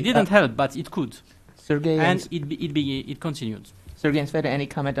 Okay. It didn't help, but it could. Sergei and it continued. Sergei and Sveta, any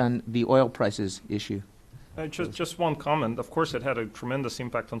comment on the oil prices issue? Just one comment. Of course, it had a tremendous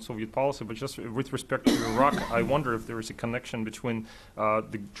impact on Soviet policy, but just with respect to Iraq, I wonder if there is a connection between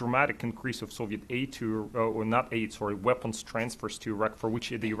the dramatic increase of Soviet aid to, or not aid, sorry, weapons transfers to Iraq, for which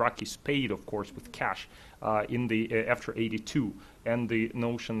the Iraqis paid, of course, with cash in the after '82, and the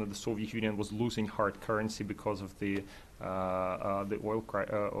notion that the Soviet Union was losing hard currency because of the oil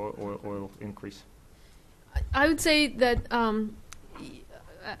increase. I would say that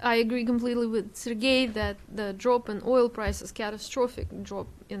I agree completely with Sergei that the drop in oil prices, catastrophic drop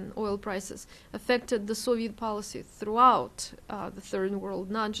in oil prices, affected the Soviet policy throughout the Third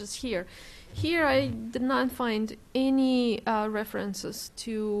World, not just here. Here I did not find any references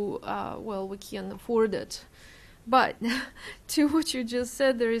to, well, we can't afford it. But to what you just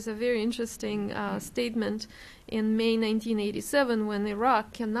said, there is a very interesting statement in May 1987 when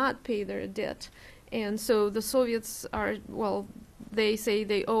Iraq cannot pay their debt. And so the Soviets are, well, they say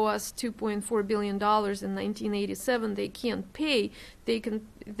they owe us $2.4 billion in 1987. They can't pay. They can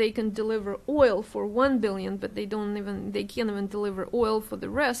deliver oil for $1 billion, but they can't even deliver oil for the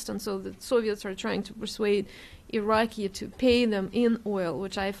rest. And so the Soviets are trying to persuade Iraqi to pay them in oil,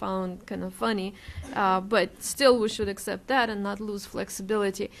 which I found kind of funny. But still, we should accept that and not lose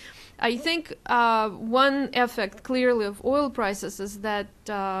flexibility. I think one effect clearly of oil prices is that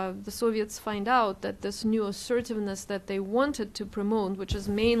the Soviets find out that this new assertiveness that they wanted to promote, which is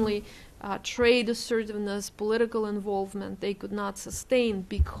mainly trade assertiveness, political involvement, they could not sustain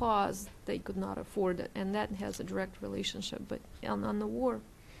because they could not afford it, and that has a direct relationship. But on the war.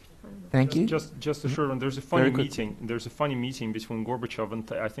 Thank you. Just a short one. There's a funny meeting. There's a funny meeting between Gorbachev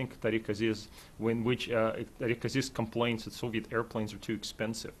and I think Tariq Aziz, in which Tariq Aziz complains that Soviet airplanes are too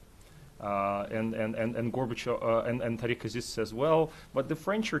expensive, and Gorbachev and Tariq Aziz says, well, but the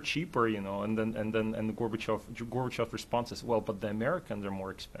French are cheaper, you know, and then Gorbachev responds, well, but the Americans are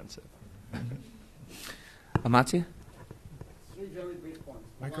more expensive. Amatya? Three very brief points.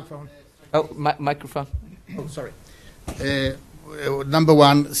 Microphone. Oh, microphone. Oh, sorry. Number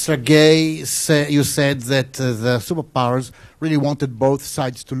one, Sergei, you said that the superpowers really wanted both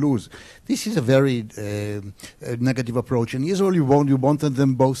sides to lose. This is a very negative approach. In Israel, you wanted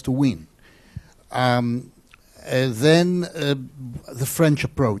them both to win. Then the French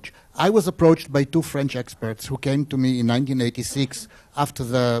approach. I was approached by two French experts who came to me in 1986 after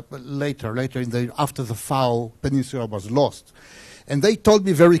the FAO Peninsula was lost. And they told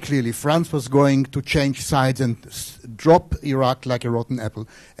me very clearly France was going to change sides and drop Iraq like a rotten apple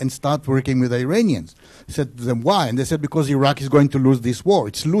and start working with the Iranians. I said to them, why? And they said, because Iraq is going to lose this war.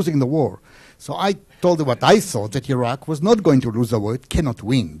 It's losing the war. So I told them what I thought, that Iraq was not going to lose the war. It cannot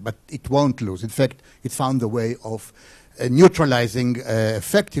win, but it won't lose. In fact, it found a way of neutralizing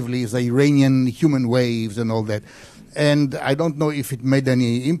effectively the Iranian human waves and all that. And I don't know if it made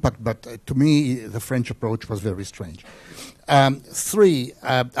any impact, but to me, the French approach was very strange. Three,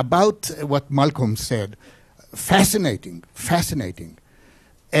 about what Malcolm said, fascinating.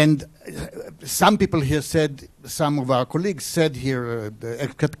 And some people here said, some of our colleagues said here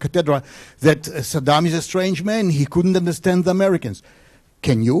at Cathedra, that Saddam is a strange man. He couldn't understand the Americans.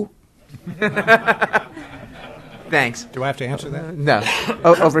 Can you? Thanks. Do I have to answer that? No.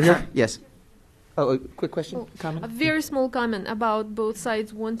 Oh, over here? Yes. Oh, a quick question? Comment? A very small comment about both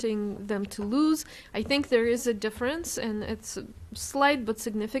sides wanting them to lose. I think there is a difference, and it's slight but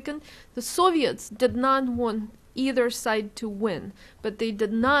significant. The Soviets did not want either side to win, but they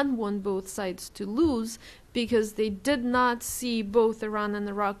did not want both sides to lose because they did not see both Iran and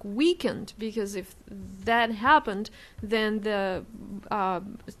Iraq weakened, because if that happened, then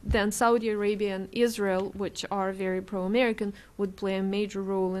then Saudi Arabia and Israel, which are very pro-American, would play a major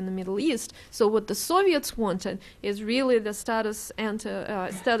role in the Middle East. So what the Soviets wanted is really the status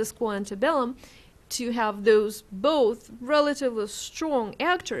quo antebellum, to have those both relatively strong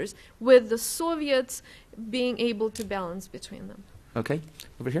actors, with the Soviets being able to balance between them. Okay.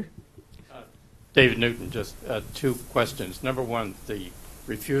 Over here. David Newton, just two questions. Number one, the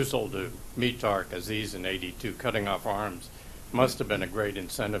refusal to meet Tariq Aziz in '82, cutting off arms, must have been a great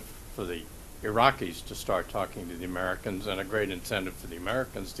incentive for the Iraqis to start talking to the Americans, and a great incentive for the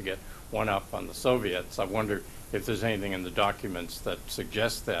Americans to get one up on the Soviets. I wonder if there's anything in the documents that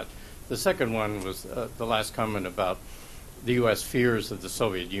suggests that. The second one was the last comment about the U.S. fears of the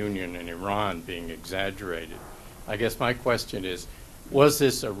Soviet Union and Iran being exaggerated. I guess my question is, was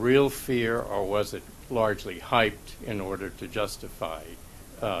this a real fear, or was it largely hyped in order to justify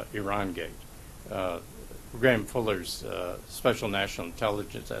Irangate? Graham Fuller's Special National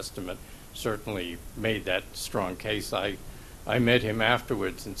Intelligence estimate certainly made that strong case. I met him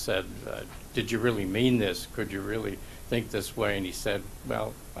afterwards and said, did you really mean this? Could you really think this way? And he said,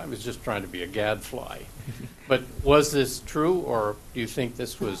 well, I was just trying to be a gadfly. But was this true, or do you think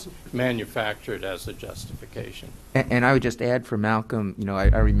this was manufactured as a justification? And I would just add for Malcolm, I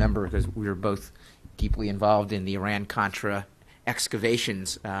remember, because we were both deeply involved in the Iran-Contra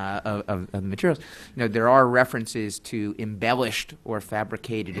excavations of materials. There are references to embellished or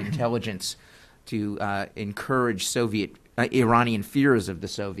fabricated intelligence to encourage Iranian fears of the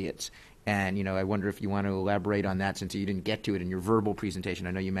Soviets. And, I wonder if you want to elaborate on that, since you didn't get to it in your verbal presentation.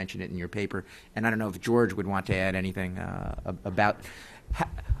 I know you mentioned it in your paper. And I don't know if George would want to add anything about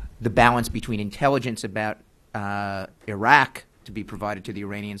the balance between intelligence about Iraq to be provided to the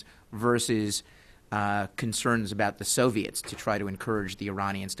Iranians versus concerns about the Soviets to try to encourage the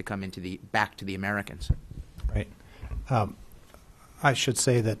Iranians to come back to the Americans. Right. I should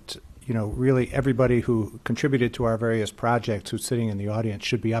say that really everybody who contributed to our various projects who's sitting in the audience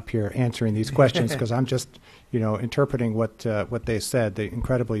should be up here answering these questions, because I'm just, interpreting what they said, the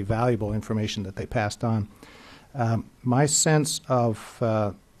incredibly valuable information that they passed on. My sense of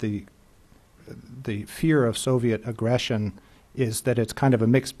the fear of Soviet aggression is that it's kind of a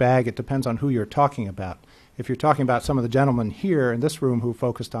mixed bag. It depends on who you're talking about. If you're talking about some of the gentlemen here in this room who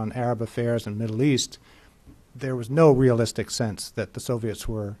focused on Arab affairs and Middle East, there was no realistic sense that the Soviets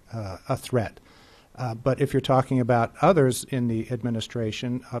were a threat. But if you're talking about others in the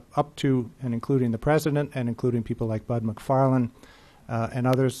administration, up to and including the president and including people like Bud McFarlane and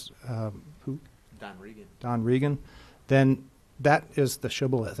others, who? Don Regan, then that is the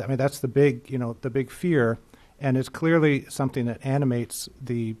shibboleth. I mean, that's the big, the big fear, and it's clearly something that animates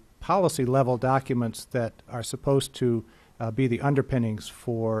the policy level documents that are supposed to be the underpinnings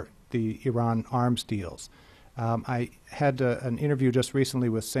for the Iran arms deals. I had an interview just recently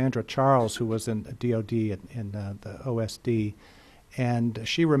with Sandra Charles, who was in DOD in the OSD, and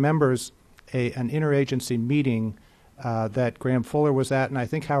she remembers an interagency meeting that Graham Fuller was at, and I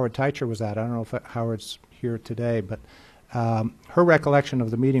think Howard Teicher was at. I don't know if Howard's here today, but her recollection of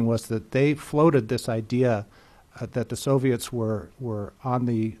the meeting was that they floated this idea that the Soviets were on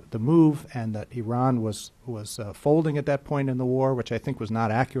the move and that Iran was folding at that point in the war, which I think was not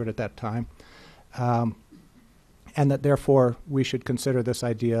accurate at that time. And that therefore we should consider this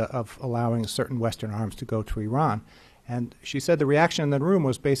idea of allowing certain Western arms to go to Iran. And she said the reaction in the room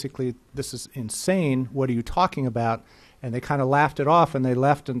was basically, this is insane, what are you talking about? And they kind of laughed it off, and they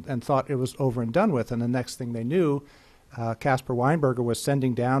left and thought it was over and done with. And the next thing they knew, Caspar Weinberger was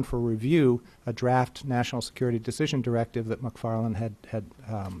sending down for review a draft National Security Decision Directive that McFarlane had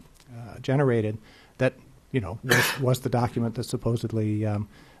generated that, was the document that supposedly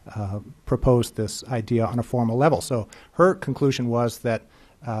proposed this idea on a formal level. So her conclusion was that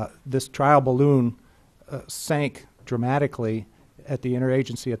this trial balloon sank dramatically at the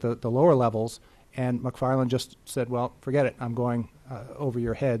interagency at the lower levels, and McFarlane just said, well, forget it, I'm going over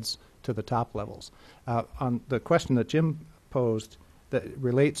your heads to the top levels. On the question that Jim posed that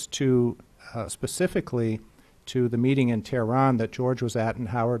relates to specifically to the meeting in Tehran that George was at and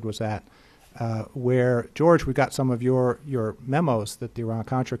Howard was at, where, George, we got some of your memos that the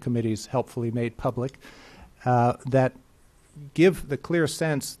Iran-Contra committees helpfully made public that give the clear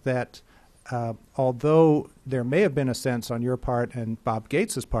sense that although there may have been a sense on your part and Bob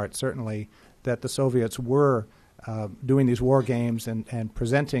Gates's part certainly that the Soviets were doing these war games and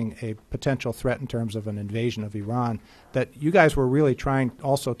presenting a potential threat in terms of an invasion of Iran, that you guys were really trying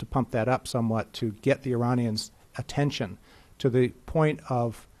also to pump that up somewhat to get the Iranians' attention to the point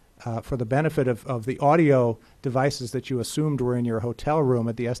of for the benefit of the audio devices that you assumed were in your hotel room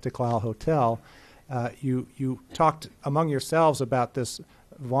at the Istiklal Hotel, you talked among yourselves about this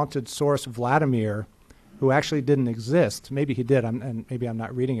vaunted source Vladimir, who actually didn't exist. Maybe he did, and maybe I'm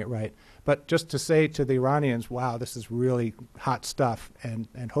not reading it right. But just to say to the Iranians, wow, this is really hot stuff, and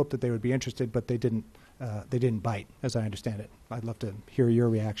hope that they would be interested, but they didn't bite, as I understand it. I'd love to hear your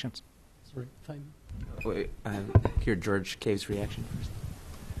reactions. Sorry, fine. Wait, hear George Cave's reaction first.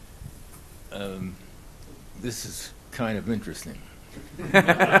 This is kind of interesting.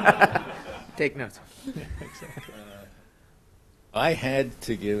 Take notes. I had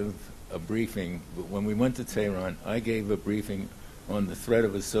to give a briefing. When we went to Tehran, I gave a briefing on the threat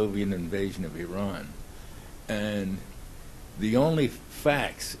of a Soviet invasion of Iran. And the only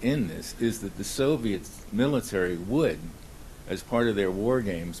facts in this is that the Soviet military would, as part of their war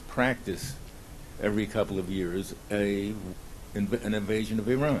games, practice every couple of years an invasion of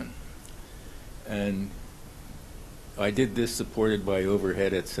Iran. And I did this supported by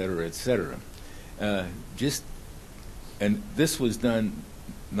overhead, et cetera, et cetera. And this was done,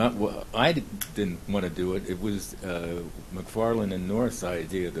 I didn't want to do it. It was McFarlane and North's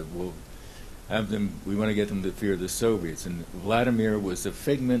idea that we want to get them to fear the Soviets. And Vladimir was a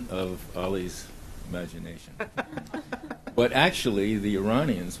figment of Ali's imagination. But actually, the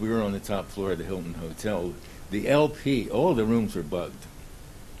Iranians, we were on the top floor of the Hilton Hotel. The LP, all the rooms were bugged.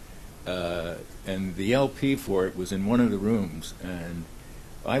 And the LP for it was in one of the rooms, and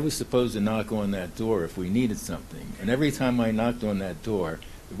I was supposed to knock on that door if we needed something. And every time I knocked on that door,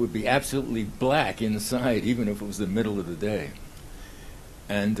 it would be absolutely black inside, even if it was the middle of the day.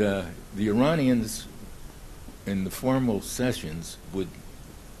 And the Iranians, in the formal sessions, would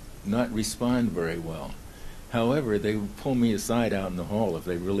not respond very well. However, they would pull me aside out in the hall if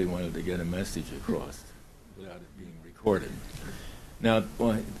they really wanted to get a message across without it being recorded. Now,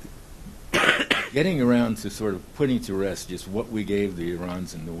 getting around to sort of putting to rest just what we gave the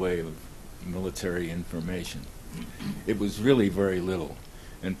Iranians in the way of military information, it was really very little.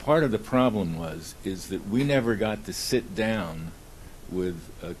 And part of the problem is that we never got to sit down with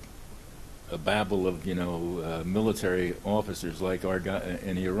a babble of, military officers like our guy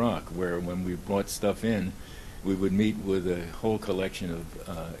in Iraq, where when we brought stuff in, we would meet with a whole collection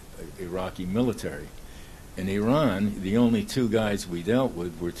of Iraqi military. In Iran, the only two guys we dealt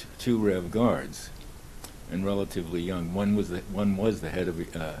with were two Rev Guards, and relatively young. One was the head of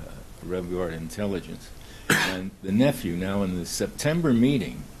Rev Guard intelligence, And the nephew, now in the September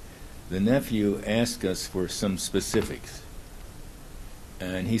meeting, the nephew asked us for some specifics.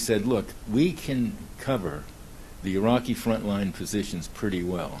 And he said, look, we can cover the Iraqi frontline positions pretty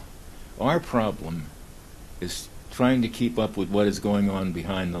well. Our problem is trying to keep up with what is going on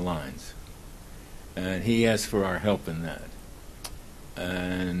behind the lines. And he asked for our help in that.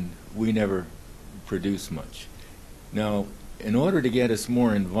 And we never produced much. Now, in order to get us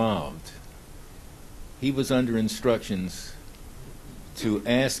more involved, he was under instructions to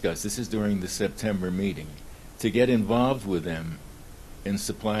ask us, this is during the September meeting, to get involved with them in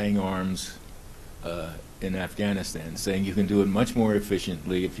supplying arms in Afghanistan, saying you can do it much more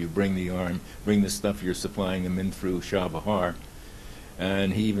efficiently if you bring the stuff you're supplying them in through Shah Bahar.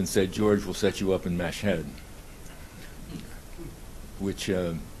 And he even said, George will set you up in Mashhad, which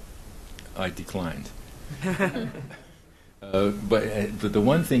I declined. But the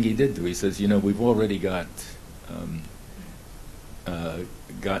one thing he did do, he says, you know, we've already gotten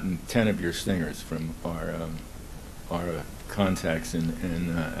 10 of your stingers from our contacts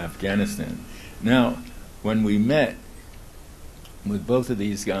in Afghanistan. Now, when we met with both of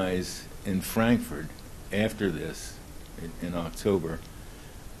these guys in Frankfurt after this, in October,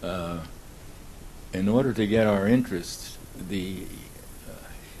 in order to get our interest, the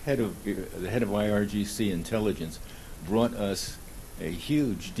head of IRGC intelligence brought us a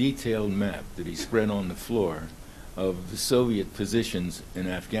huge detailed map that he spread on the floor of the Soviet positions in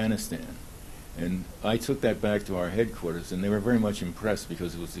Afghanistan. And I took that back to our headquarters, and they were very much impressed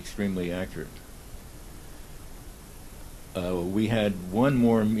because it was extremely accurate. We had one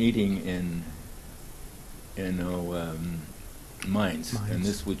more meeting in Mainz, and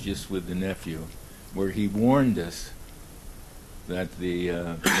this was just with the nephew, where he warned us that the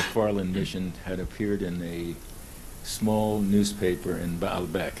McFarlane mission had appeared in a small newspaper in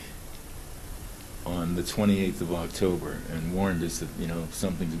Baalbek on the 28th of October and warned us that, you know,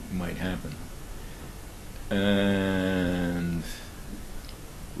 something might happen. And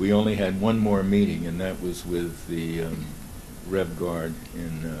we only had one more meeting, and that was with the Rev Guard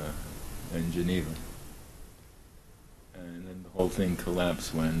in Geneva. And then the whole thing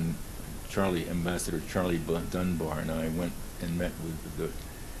collapsed when Ambassador Charlie Dunbar and I went and met with the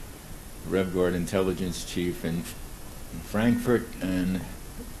Rev Guard intelligence chief in Frankfurt and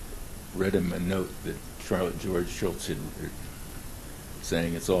read him a note that George Schultz had written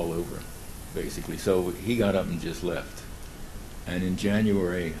saying it's all over, basically. So he got up and just left. And in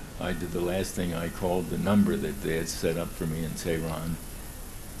January, I did the last thing. I called the number that they had set up for me in Tehran,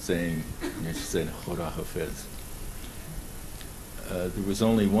 saying, and she said, Khoda Hafez. There was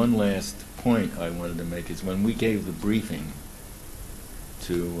only one last point I wanted to make, is when we gave the briefing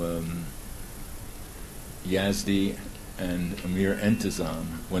to Yazdi and Amir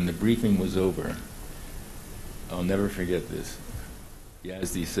Entizam, when the briefing was over, I'll never forget this.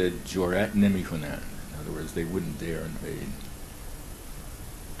 Yazdi said, Jorat Nemikhunan. In other words, they wouldn't dare invade.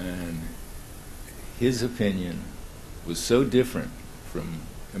 And his opinion was so different from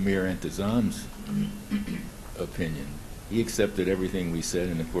Amir Entizam's opinion. He accepted everything we said,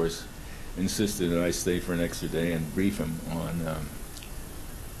 and of course insisted that I stay for an extra day and brief him on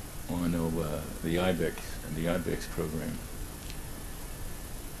the IBEX program.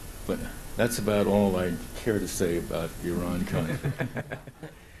 But that's about all I care to say about Iran conflict.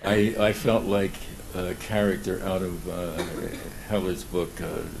 I felt like a character out of Heller's book,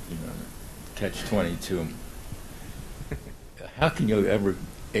 Catch-22. How can you ever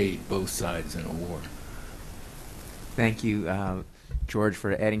aid both sides in a war? Thank you, George,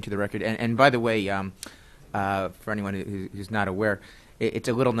 for adding to the record. And by the way, for anyone who's not aware, it's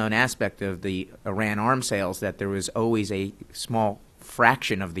a little-known aspect of the Iran arms sales that there was always a small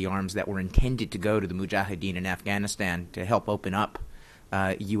fraction of the arms that were intended to go to the Mujahideen in Afghanistan to help open up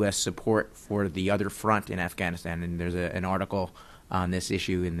U.S. support for the other front in Afghanistan. And there's an article on this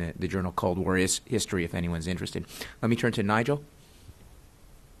issue in the journal Cold War History, if anyone's interested. Let me turn to Nigel.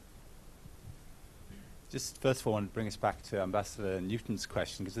 Just first of all, I want to bring us back to Ambassador Newton's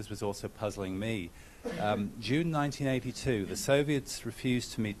question, because this was also puzzling me. June 1982, the Soviets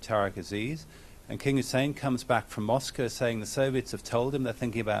refused to meet Tariq Aziz, and King Hussein comes back from Moscow saying the Soviets have told him they're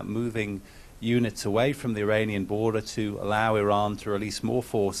thinking about moving units away from the Iranian border to allow Iran to release more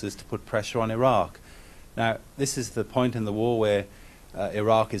forces to put pressure on Iraq. Now, this is the point in the war where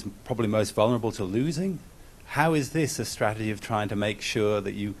Iraq is probably most vulnerable to losing. How is this a strategy of trying to make sure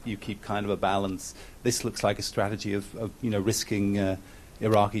that you keep kind of a balance? This looks like a strategy of risking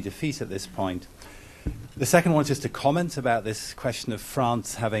Iraqi defeat at this point. The second one is just a comment about this question of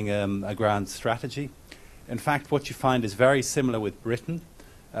France having a grand strategy. In fact, what you find is very similar with Britain.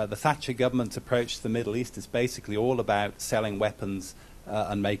 The Thatcher government's approach to the Middle East is basically all about selling weapons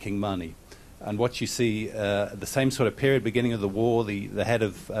and making money. And what you see at the same sort of period, beginning of the war, the head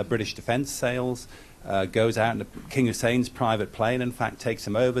of British defence sales goes out in King Hussein's private plane, in fact, takes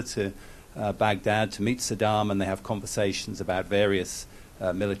him over to Baghdad to meet Saddam, and they have conversations about various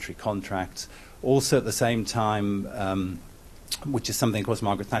military contracts. Also at the same time, which is something, of course,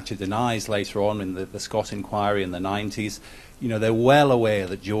 Margaret Thatcher denies later on in the Scott inquiry in the 90s, they're well aware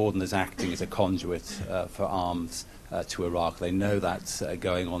that Jordan is acting as a conduit for arms to Iraq. They know that's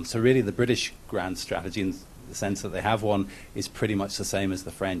going on. So really the British grand strategy, in the sense that they have one, is pretty much the same as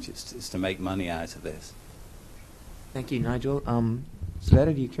the French. It's to make money out of this. Thank you, Nigel.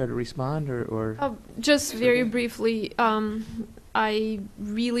 Sveta, do you care to respond? or Just very briefly,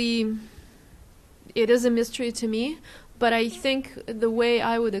 it is a mystery to me, but I think the way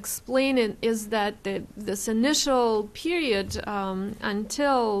I would explain it is that this initial period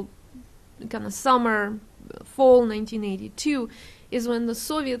until kind of summer, fall 1982, is when the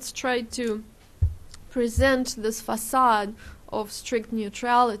Soviets tried to present this facade of strict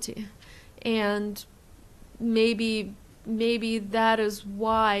neutrality. And maybe that is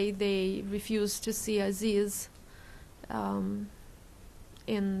why they refused to see Aziz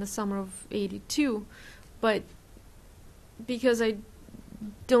in the summer of 82. But because I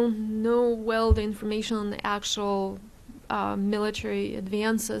don't know well the information on the actual military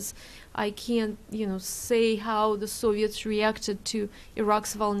advances, I can't, say how the Soviets reacted to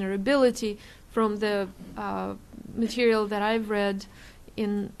Iraq's vulnerability. From the material that I've read,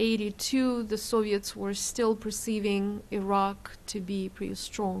 in 82, the Soviets were still perceiving Iraq to be pretty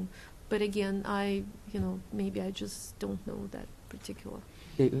strong. But again, maybe I just don't know that particular.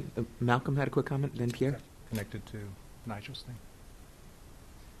 Malcolm had a quick comment, then Pierre. Connected to Nigel's thing.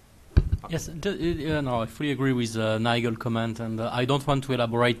 Yes, I fully agree with Nigel's comment, and I don't want to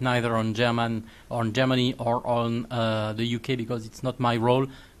elaborate neither on Germany or on the UK because it's not my role,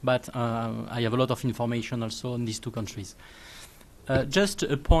 but I have a lot of information also on these two countries. Just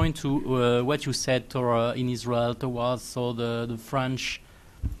a point to what you said in Israel towards the French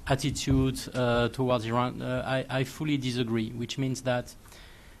attitude towards Iran. I fully disagree, which means that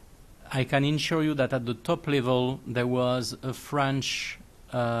I can assure you that at the top level there was a French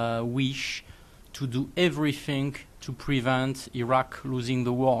wish to do everything to prevent Iraq losing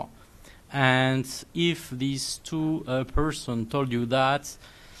the war. And if these two persons told you that,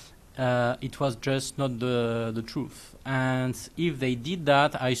 it was just not the truth. And if they did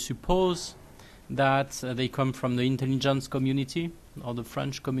that, I suppose that they come from the intelligence community or the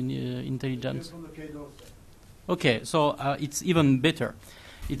French intelligence. Okay, so it's even better.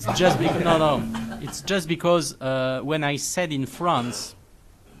 It's just because It's just because when I said in France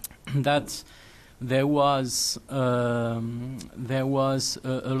that there was a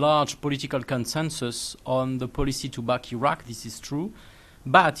large political consensus on the policy to back Iraq, this is true,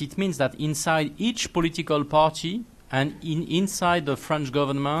 but it means that inside each political party and inside the French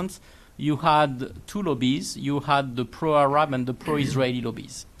government, you had two lobbies. You had the pro-Arab and the pro-Israeli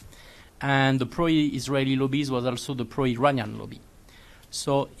lobbies. And the pro-Israeli lobbies was also the pro-Iranian lobby.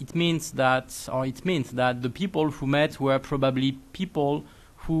 So it means that the people who met were probably people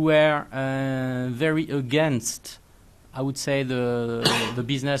who were very against, I would say, the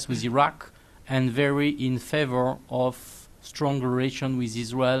business with Iraq, and very in favor of strong relation with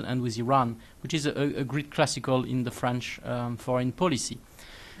Israel and with Iran, which is a great classical in the French foreign policy.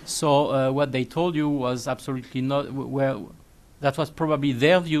 So what they told you was absolutely not, that was probably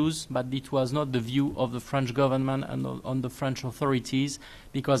their views, but it was not the view of the French government and on the French authorities,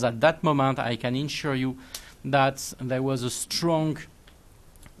 because at that moment I can assure you that there was a strong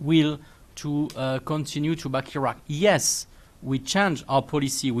will to continue to back Iraq. Yes, we change our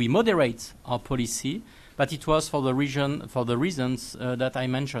policy, we moderate our policy, but it was for the reasons that I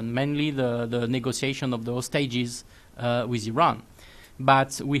mentioned, mainly the negotiation of the hostages with Iran.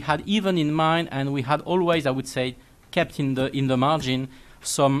 But we had even in mind, and we had always, I would say, kept in the margin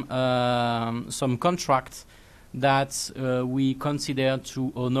some contracts that we considered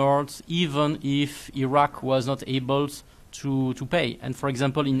to honor, even if Iraq was not able to pay. And for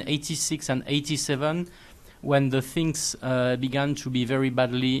example, in 86 and 87, when the things began to be very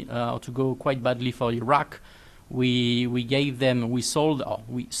badly, or to go quite badly for Iraq, we sold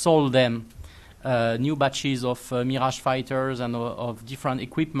them new batches of Mirage fighters and of different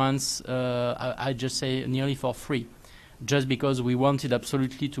equipments. I just say nearly for free, just because we wanted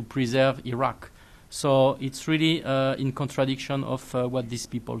absolutely to preserve Iraq. So it's really in contradiction of what these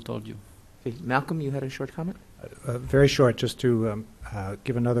people told you. Okay. Malcolm, you had a short comment? Very short, just to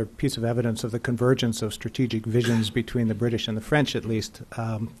give another piece of evidence of the convergence of strategic visions between the British and the French, at least.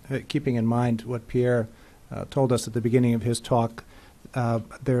 Keeping in mind what Pierre told us at the beginning of his talk,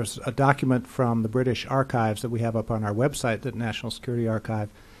 there's a document from the British archives that we have up on our website, the National Security Archive,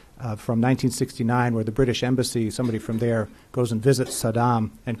 from 1969, where the British embassy, somebody from there, goes and visits Saddam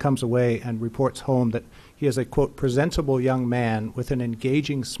and comes away and reports home that he is a, quote, presentable young man with an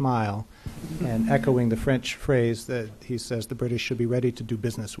engaging smile, and echoing the French phrase that he says the British should be ready to do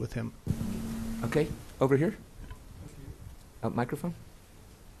business with him. Okay, over here. Microphone.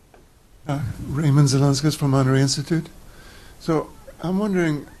 Raymond Zelanskas from Monterey Institute. So I'm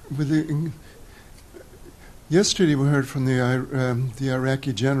wondering, yesterday we heard from the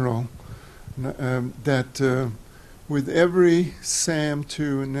Iraqi general that with every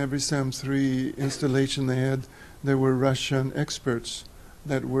SAM-2 and every SAM-3 installation they had, there were Russian experts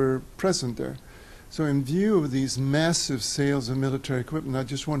that were present there. So in view of these massive sales of military equipment, I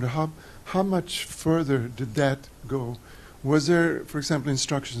just wonder how much further did that go? Was there, for example,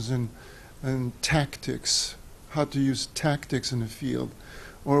 instructions in tactics, how to use tactics in the field?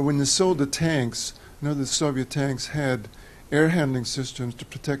 Or when they sold the tanks, the Soviet tanks had air handling systems to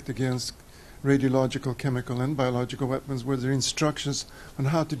protect against radiological, chemical, and biological weapons. Were there instructions on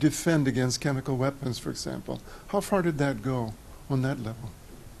how to defend against chemical weapons, for example? How far did that go on that level?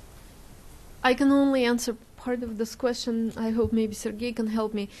 I can only answer part of this question. I hope maybe Sergei can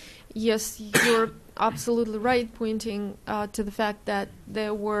help me. Yes, you're absolutely right, pointing to the fact that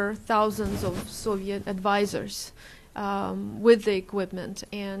there were thousands of Soviet advisors with the equipment,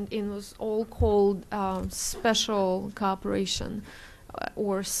 and it was all called special cooperation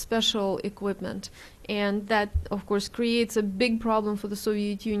or special equipment. And that, of course, creates a big problem for the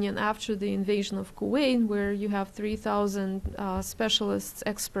Soviet Union after the invasion of Kuwait, where you have 3,000 specialists,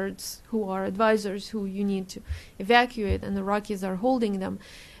 experts who are advisors who you need to evacuate, and the Iraqis are holding them.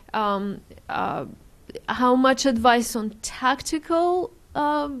 How much advice on tactical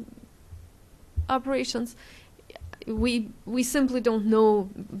operations? We simply don't know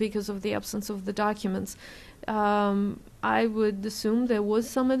because of the absence of the documents. I would assume there was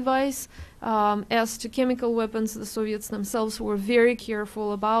some advice. As to chemical weapons, the Soviets themselves were very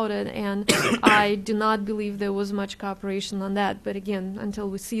careful about it, and I do not believe there was much cooperation on that. But again, until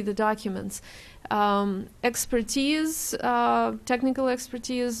we see the documents. Expertise, technical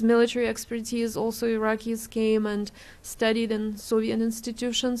expertise, military expertise, also Iraqis came and studied in Soviet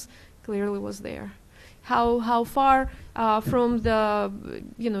institutions, clearly was there. How far from the,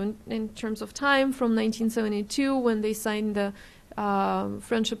 in terms of time, from 1972 when they signed the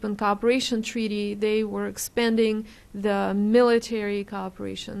Friendship and Cooperation Treaty, they were expanding the military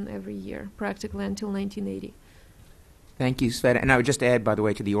cooperation every year, practically until 1980. Thank you, Sveta. And I would just add, by the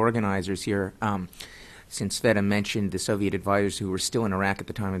way, to the organizers here, since Sveta mentioned the Soviet advisors who were still in Iraq at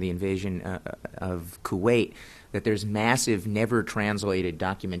the time of the invasion of Kuwait, that there's massive, never translated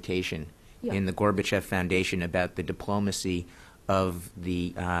documentation in the Gorbachev Foundation about the diplomacy of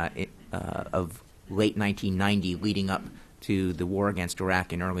the of late 1990 leading up to the war against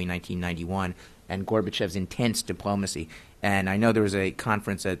Iraq in early 1991, and Gorbachev's intense diplomacy. And I know there was a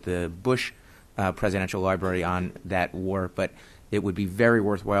conference at the Bush Presidential Library on that war, but it would be very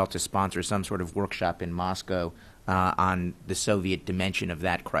worthwhile to sponsor some sort of workshop in Moscow on the Soviet dimension of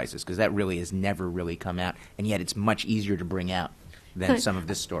that crisis, because that really has never really come out, and yet it's much easier to bring out than some of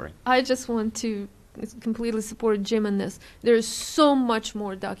this story. I just want to completely support Jim in this. There is so much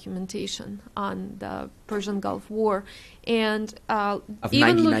more documentation on the Persian Gulf War, and of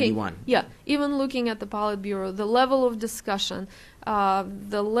even 1991. Even looking at the Politburo, the level of discussion,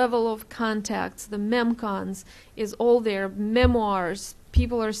 the level of contacts, the memcons is all there. Memoirs,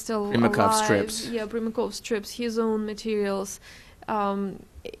 people are still Primakov's alive. trips. Yeah, Primakov's trips, his own materials.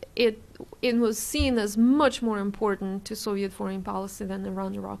 It was seen as much more important to Soviet foreign policy than the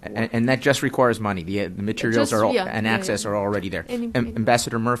Iran-Iraq war. And that just requires money. The materials and access are already there.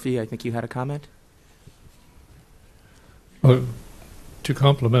 Ambassador Murphy, I think you had a comment? Well, to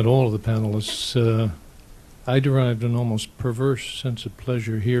compliment all of the panelists, I derived an almost perverse sense of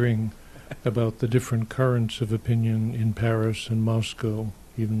pleasure hearing about the different currents of opinion in Paris and Moscow,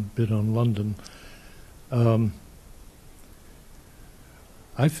 even a bit on London.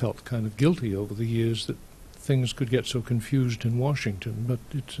 I felt kind of guilty over the years that things could get so confused in Washington, but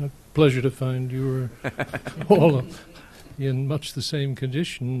it's a pleasure to find you were all in much the same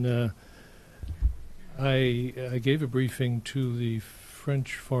condition. I gave a briefing to the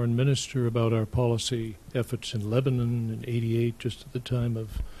French foreign minister about our policy efforts in Lebanon in '88, just at the time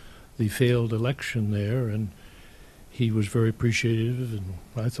of the failed election there, and he was very appreciative, and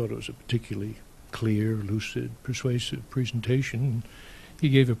I thought it was a particularly clear, lucid, persuasive presentation. He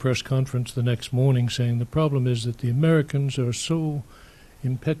gave a press conference the next morning saying the problem is that the Americans are so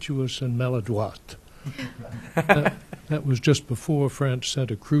impetuous and maladroit. That was just before France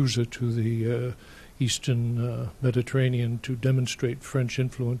sent a cruiser to the eastern Mediterranean to demonstrate French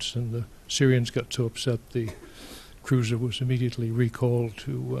influence, and the Syrians got so upset the cruiser was immediately recalled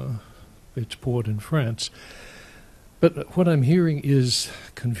to its port in France. But what I'm hearing is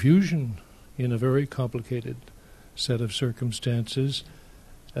confusion in a very complicated set of circumstances,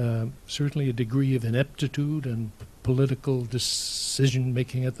 certainly a degree of ineptitude and political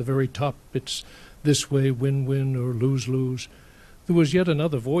decision-making at the very top. It's this way, win-win or lose-lose. There was yet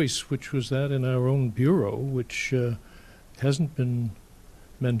another voice, which was that in our own bureau, which hasn't been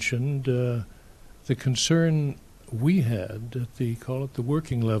mentioned. The concern we had at the, call it the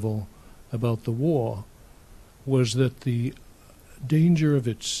working level, about the war was that the danger of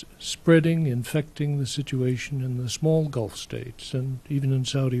its spreading, infecting the situation in the small Gulf states and even in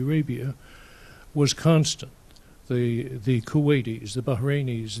Saudi Arabia was constant. The Kuwaitis, the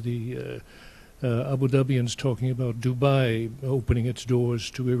Bahrainis, the Abu Dhabians talking about Dubai opening its doors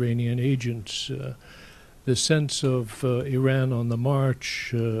to Iranian agents, the sense of Iran on the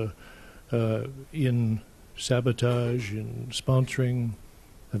march in sabotage, in sponsoring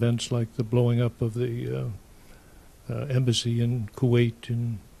events like the blowing up of the embassy in Kuwait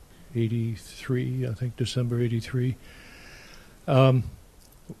in 83, I think December 83.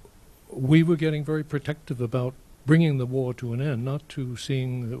 We were getting very protective about bringing the war to an end, not to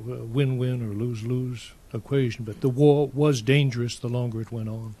seeing a win-win or lose-lose equation, but the war was dangerous the longer it went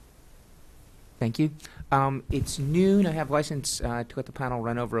on. Thank you. It's noon. I have license to let the panel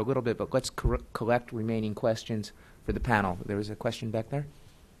run over a little bit, but let's collect remaining questions for the panel. There was a question back there.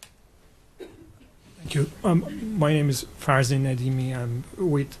 Thank you. My name is Farzin Nadimi. I'm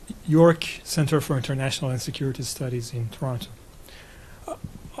with York Center for International and Security Studies in Toronto.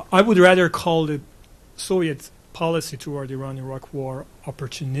 I would rather call the Soviet policy toward the Iran-Iraq war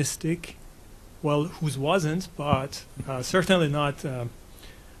opportunistic. Well, whose wasn't, but certainly not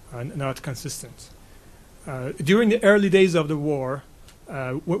consistent. During the early days of the war,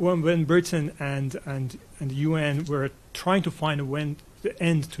 when Britain and the UN were trying to find the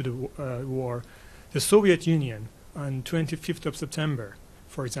end to the war, the Soviet Union on 25th of September,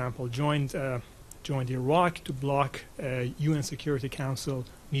 for example, joined Iraq to block a UN Security Council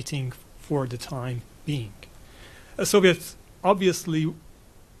meeting for the time being. The Soviets obviously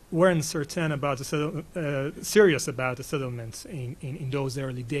weren't certain about serious about the settlements in those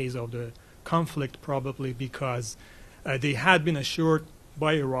early days of the conflict, probably because they had been assured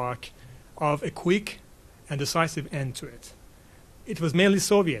by Iraq of a quick and decisive end to it. It was mainly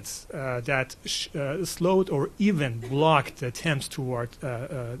Soviets that slowed or even blocked the attempts toward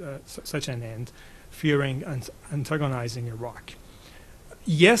such an end, fearing and antagonizing Iraq.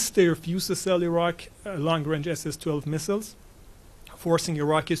 Yes, they refused to sell Iraq long-range SS-12 missiles, forcing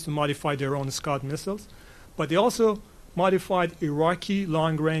Iraqis to modify their own Scud missiles, but they also modified Iraqi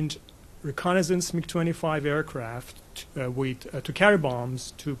long-range reconnaissance MiG-25 aircraft to carry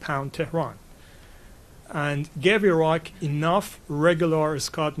bombs to pound Tehran, and gave Iraq enough regular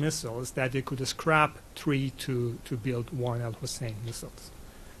Scud missiles that they could scrap 3 to build 1 Al-Hussein missile.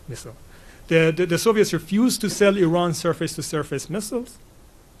 The Soviets refused to sell Iran surface-to-surface missiles,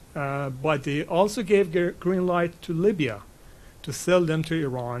 but they also gave green light to Libya to sell them to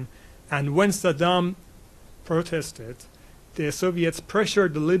Iran. And when Saddam protested, the Soviets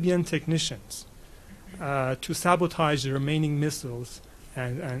pressured the Libyan technicians to sabotage the remaining missiles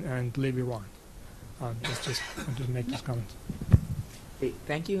and leave Iran. Just want to make this comment. Okay,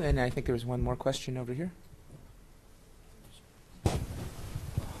 thank you. And I think there was one more question over here.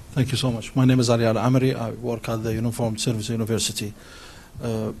 Thank you so much. My name is Ali Al-Amri. I work at the Uniformed Service University.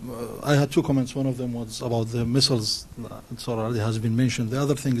 I had 2 comments. One of them was about the missiles. It already has been mentioned. The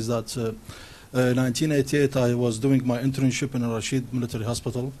other thing is that in 1988 I was doing my internship in Al-Rashid Military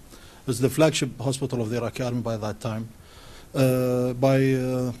Hospital. It's the flagship hospital of the Iraqi army by that time.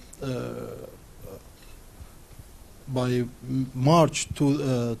 By March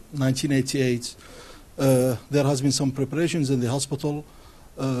 1988, there has been some preparations in the hospital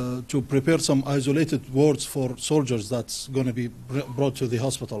to prepare some isolated wards for soldiers that's going to be brought to the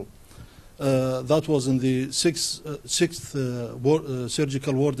hospital. That was in the 6th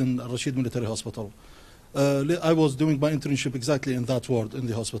surgical ward in Rashid Military Hospital. I was doing my internship exactly in that ward in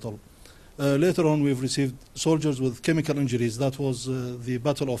the hospital. Later on, we've received soldiers with chemical injuries. That was the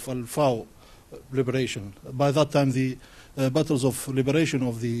Battle of Al-Faw liberation. By that time, the battles of liberation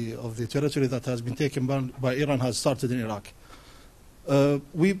of the territory that has been taken by Iran has started in Iraq.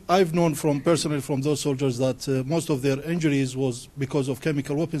 I've known personally from those soldiers that most of their injuries was because of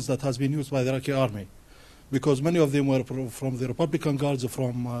chemical weapons that has been used by the Iraqi army, because many of them were from the Republican Guards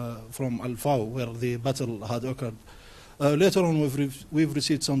from Al-Faw, where the battle had occurred. Later on, we've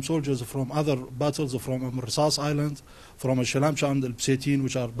received some soldiers from other battles, from Rasas Island, from Al-Shalamsha and Al-Bseitin,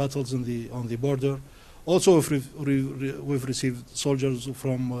 which are battles on the border. Also, we've received soldiers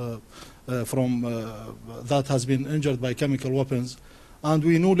from that has been injured by chemical weapons. And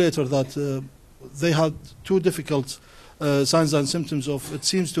we knew later that they had two difficult signs and symptoms of, it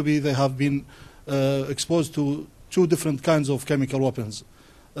seems to be they have been exposed to two different kinds of chemical weapons.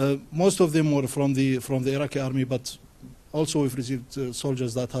 Most of them were from the Iraqi army, but also we've received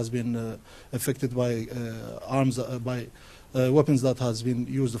soldiers that has been affected by weapons that has been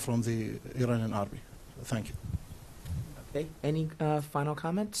used from the Iranian army. Thank you. Okay. Any final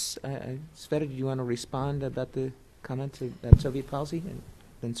comments? Sveta, do you want to respond about the comment to Soviet policy? And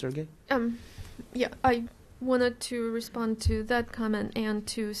then Sergei? Yeah, I wanted to respond to that comment and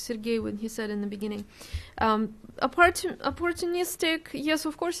to Sergei when he said in the beginning. Opportunistic, yes,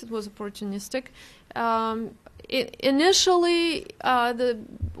 of course it was opportunistic. Initially,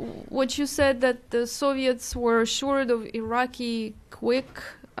 what you said that the Soviets were assured of Iraqi quick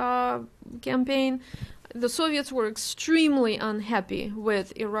campaign, the Soviets were extremely unhappy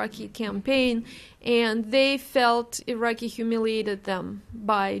with Iraqi campaign, and they felt Iraqi humiliated them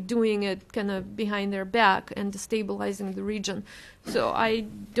by doing it kind of behind their back and destabilizing the region. So I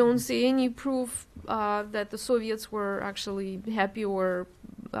don't see any proof that the Soviets were actually happy or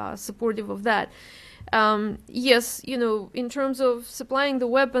supportive of that. Yes, in terms of supplying the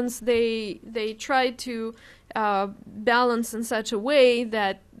weapons, they tried to balance in such a way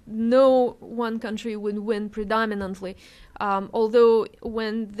that no one country would win predominantly. Although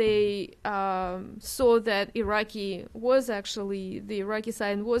when they saw that the Iraqi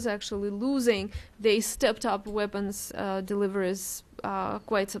side was actually losing, they stepped up weapons deliveries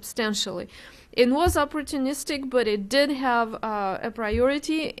quite substantially. It was opportunistic, but it did have a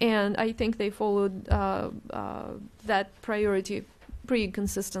priority, and I think they followed that priority pretty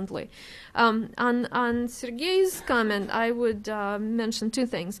consistently. On Sergei's comment, I would mention two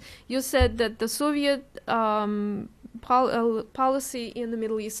things. You said that the Soviet policy in the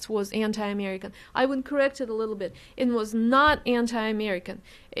Middle East was anti-American. I would correct it a little bit. It was not anti-American.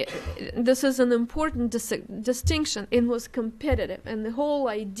 This is an important distinction. It was competitive. And the whole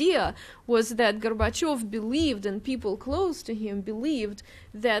idea was that Gorbachev believed, and people close to him believed,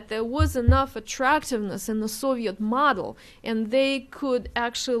 that there was enough attractiveness in the Soviet model, and they could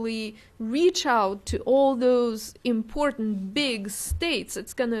actually reach out to all those important big states.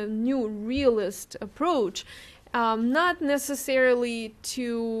 It's kind of a new realist approach. Not necessarily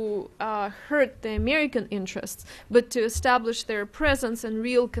to hurt the American interests, but to establish their presence and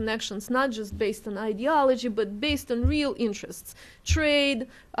real connections, not just based on ideology, but based on real interests, trade,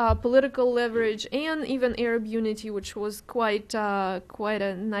 political leverage, and even Arab unity, which was quite a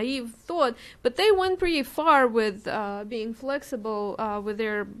naive thought. But they went pretty far with being flexible with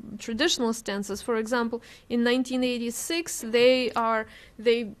their traditional stances. For example, in 1986, they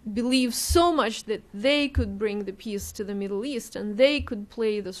believe so much that they could bring the peace to the Middle East and they could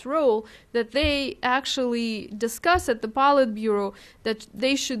play this role that they actually discuss at the Politburo that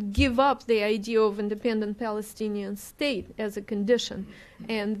they should give up the idea of independent Palestinian state as a condition,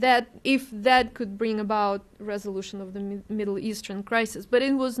 and that if that could bring about resolution of the Middle Eastern crisis. But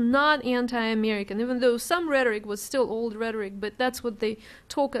it was not anti-American, even though some rhetoric was still old rhetoric, but that's what they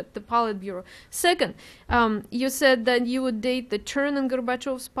talk at the Politburo. Second, you said that you would date the turn in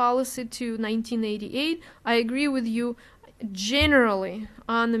Gorbachev's policy to 1988. I agree with you. Generally,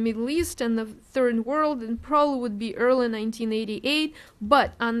 on the Middle East and the Third World, and probably would be early 1988,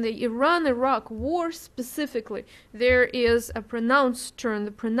 but on the Iran-Iraq war specifically, there is a pronounced turn,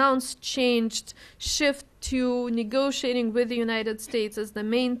 the pronounced shift to negotiating with the United States as the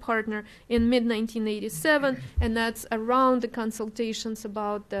main partner in mid-1987, and that's around the consultations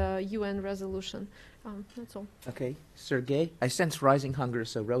about the UN resolution. That's all. Okay. Sergei? I sense rising hunger,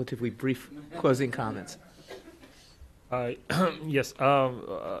 so relatively brief closing comments. Yes.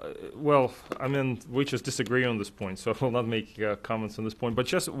 Well, I mean, we just disagree on this point, so I will not make comments on this point. But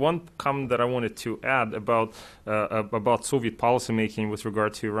just one comment that I wanted to add about Soviet policymaking with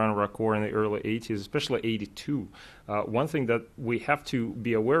regard to Iran-Iraq war in the early 80s, especially 82. One thing that we have to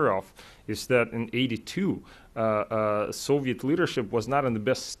be aware of is that in 82, Soviet leadership was not in the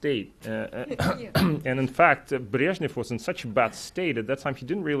best state. And in fact, Brezhnev was in such a bad state at that time, he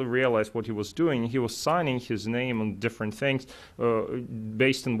didn't really realize what he was doing. He was signing his name on different things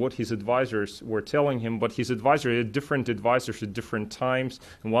based on what his advisors were telling him, but his advisor had different advisors at different times,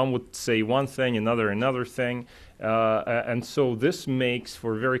 and one would say one thing, another thing. And so this makes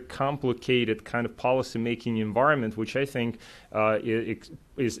for a very complicated kind of policy-making environment, which I think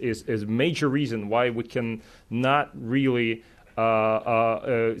is a major reason why we can not really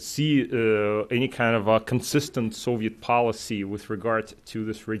see any kind of a consistent Soviet policy with regard to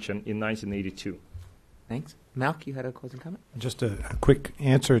this region in 1982. Thanks. Malk, you had a closing comment? Just a quick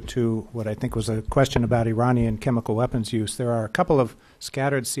answer to what I think was a question about Iranian chemical weapons use. There are a couple of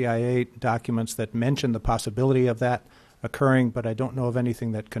scattered CIA documents that mention the possibility of that occurring, but I don't know of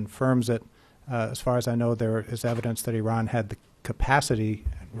anything that confirms it. As far as I know, there is evidence that Iran had the capacity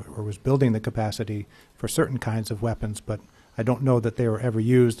or was building the capacity for certain kinds of weapons, but I don't know that they were ever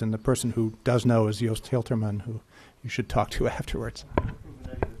used, and the person who does know is Joost Hilterman, who you should talk to afterwards.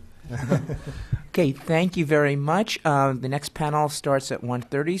 Okay, thank you very much. The next panel starts at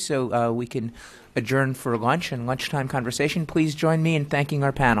 1:30, so we can adjourn for lunch and lunchtime conversation. Please join me in thanking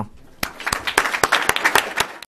our panel.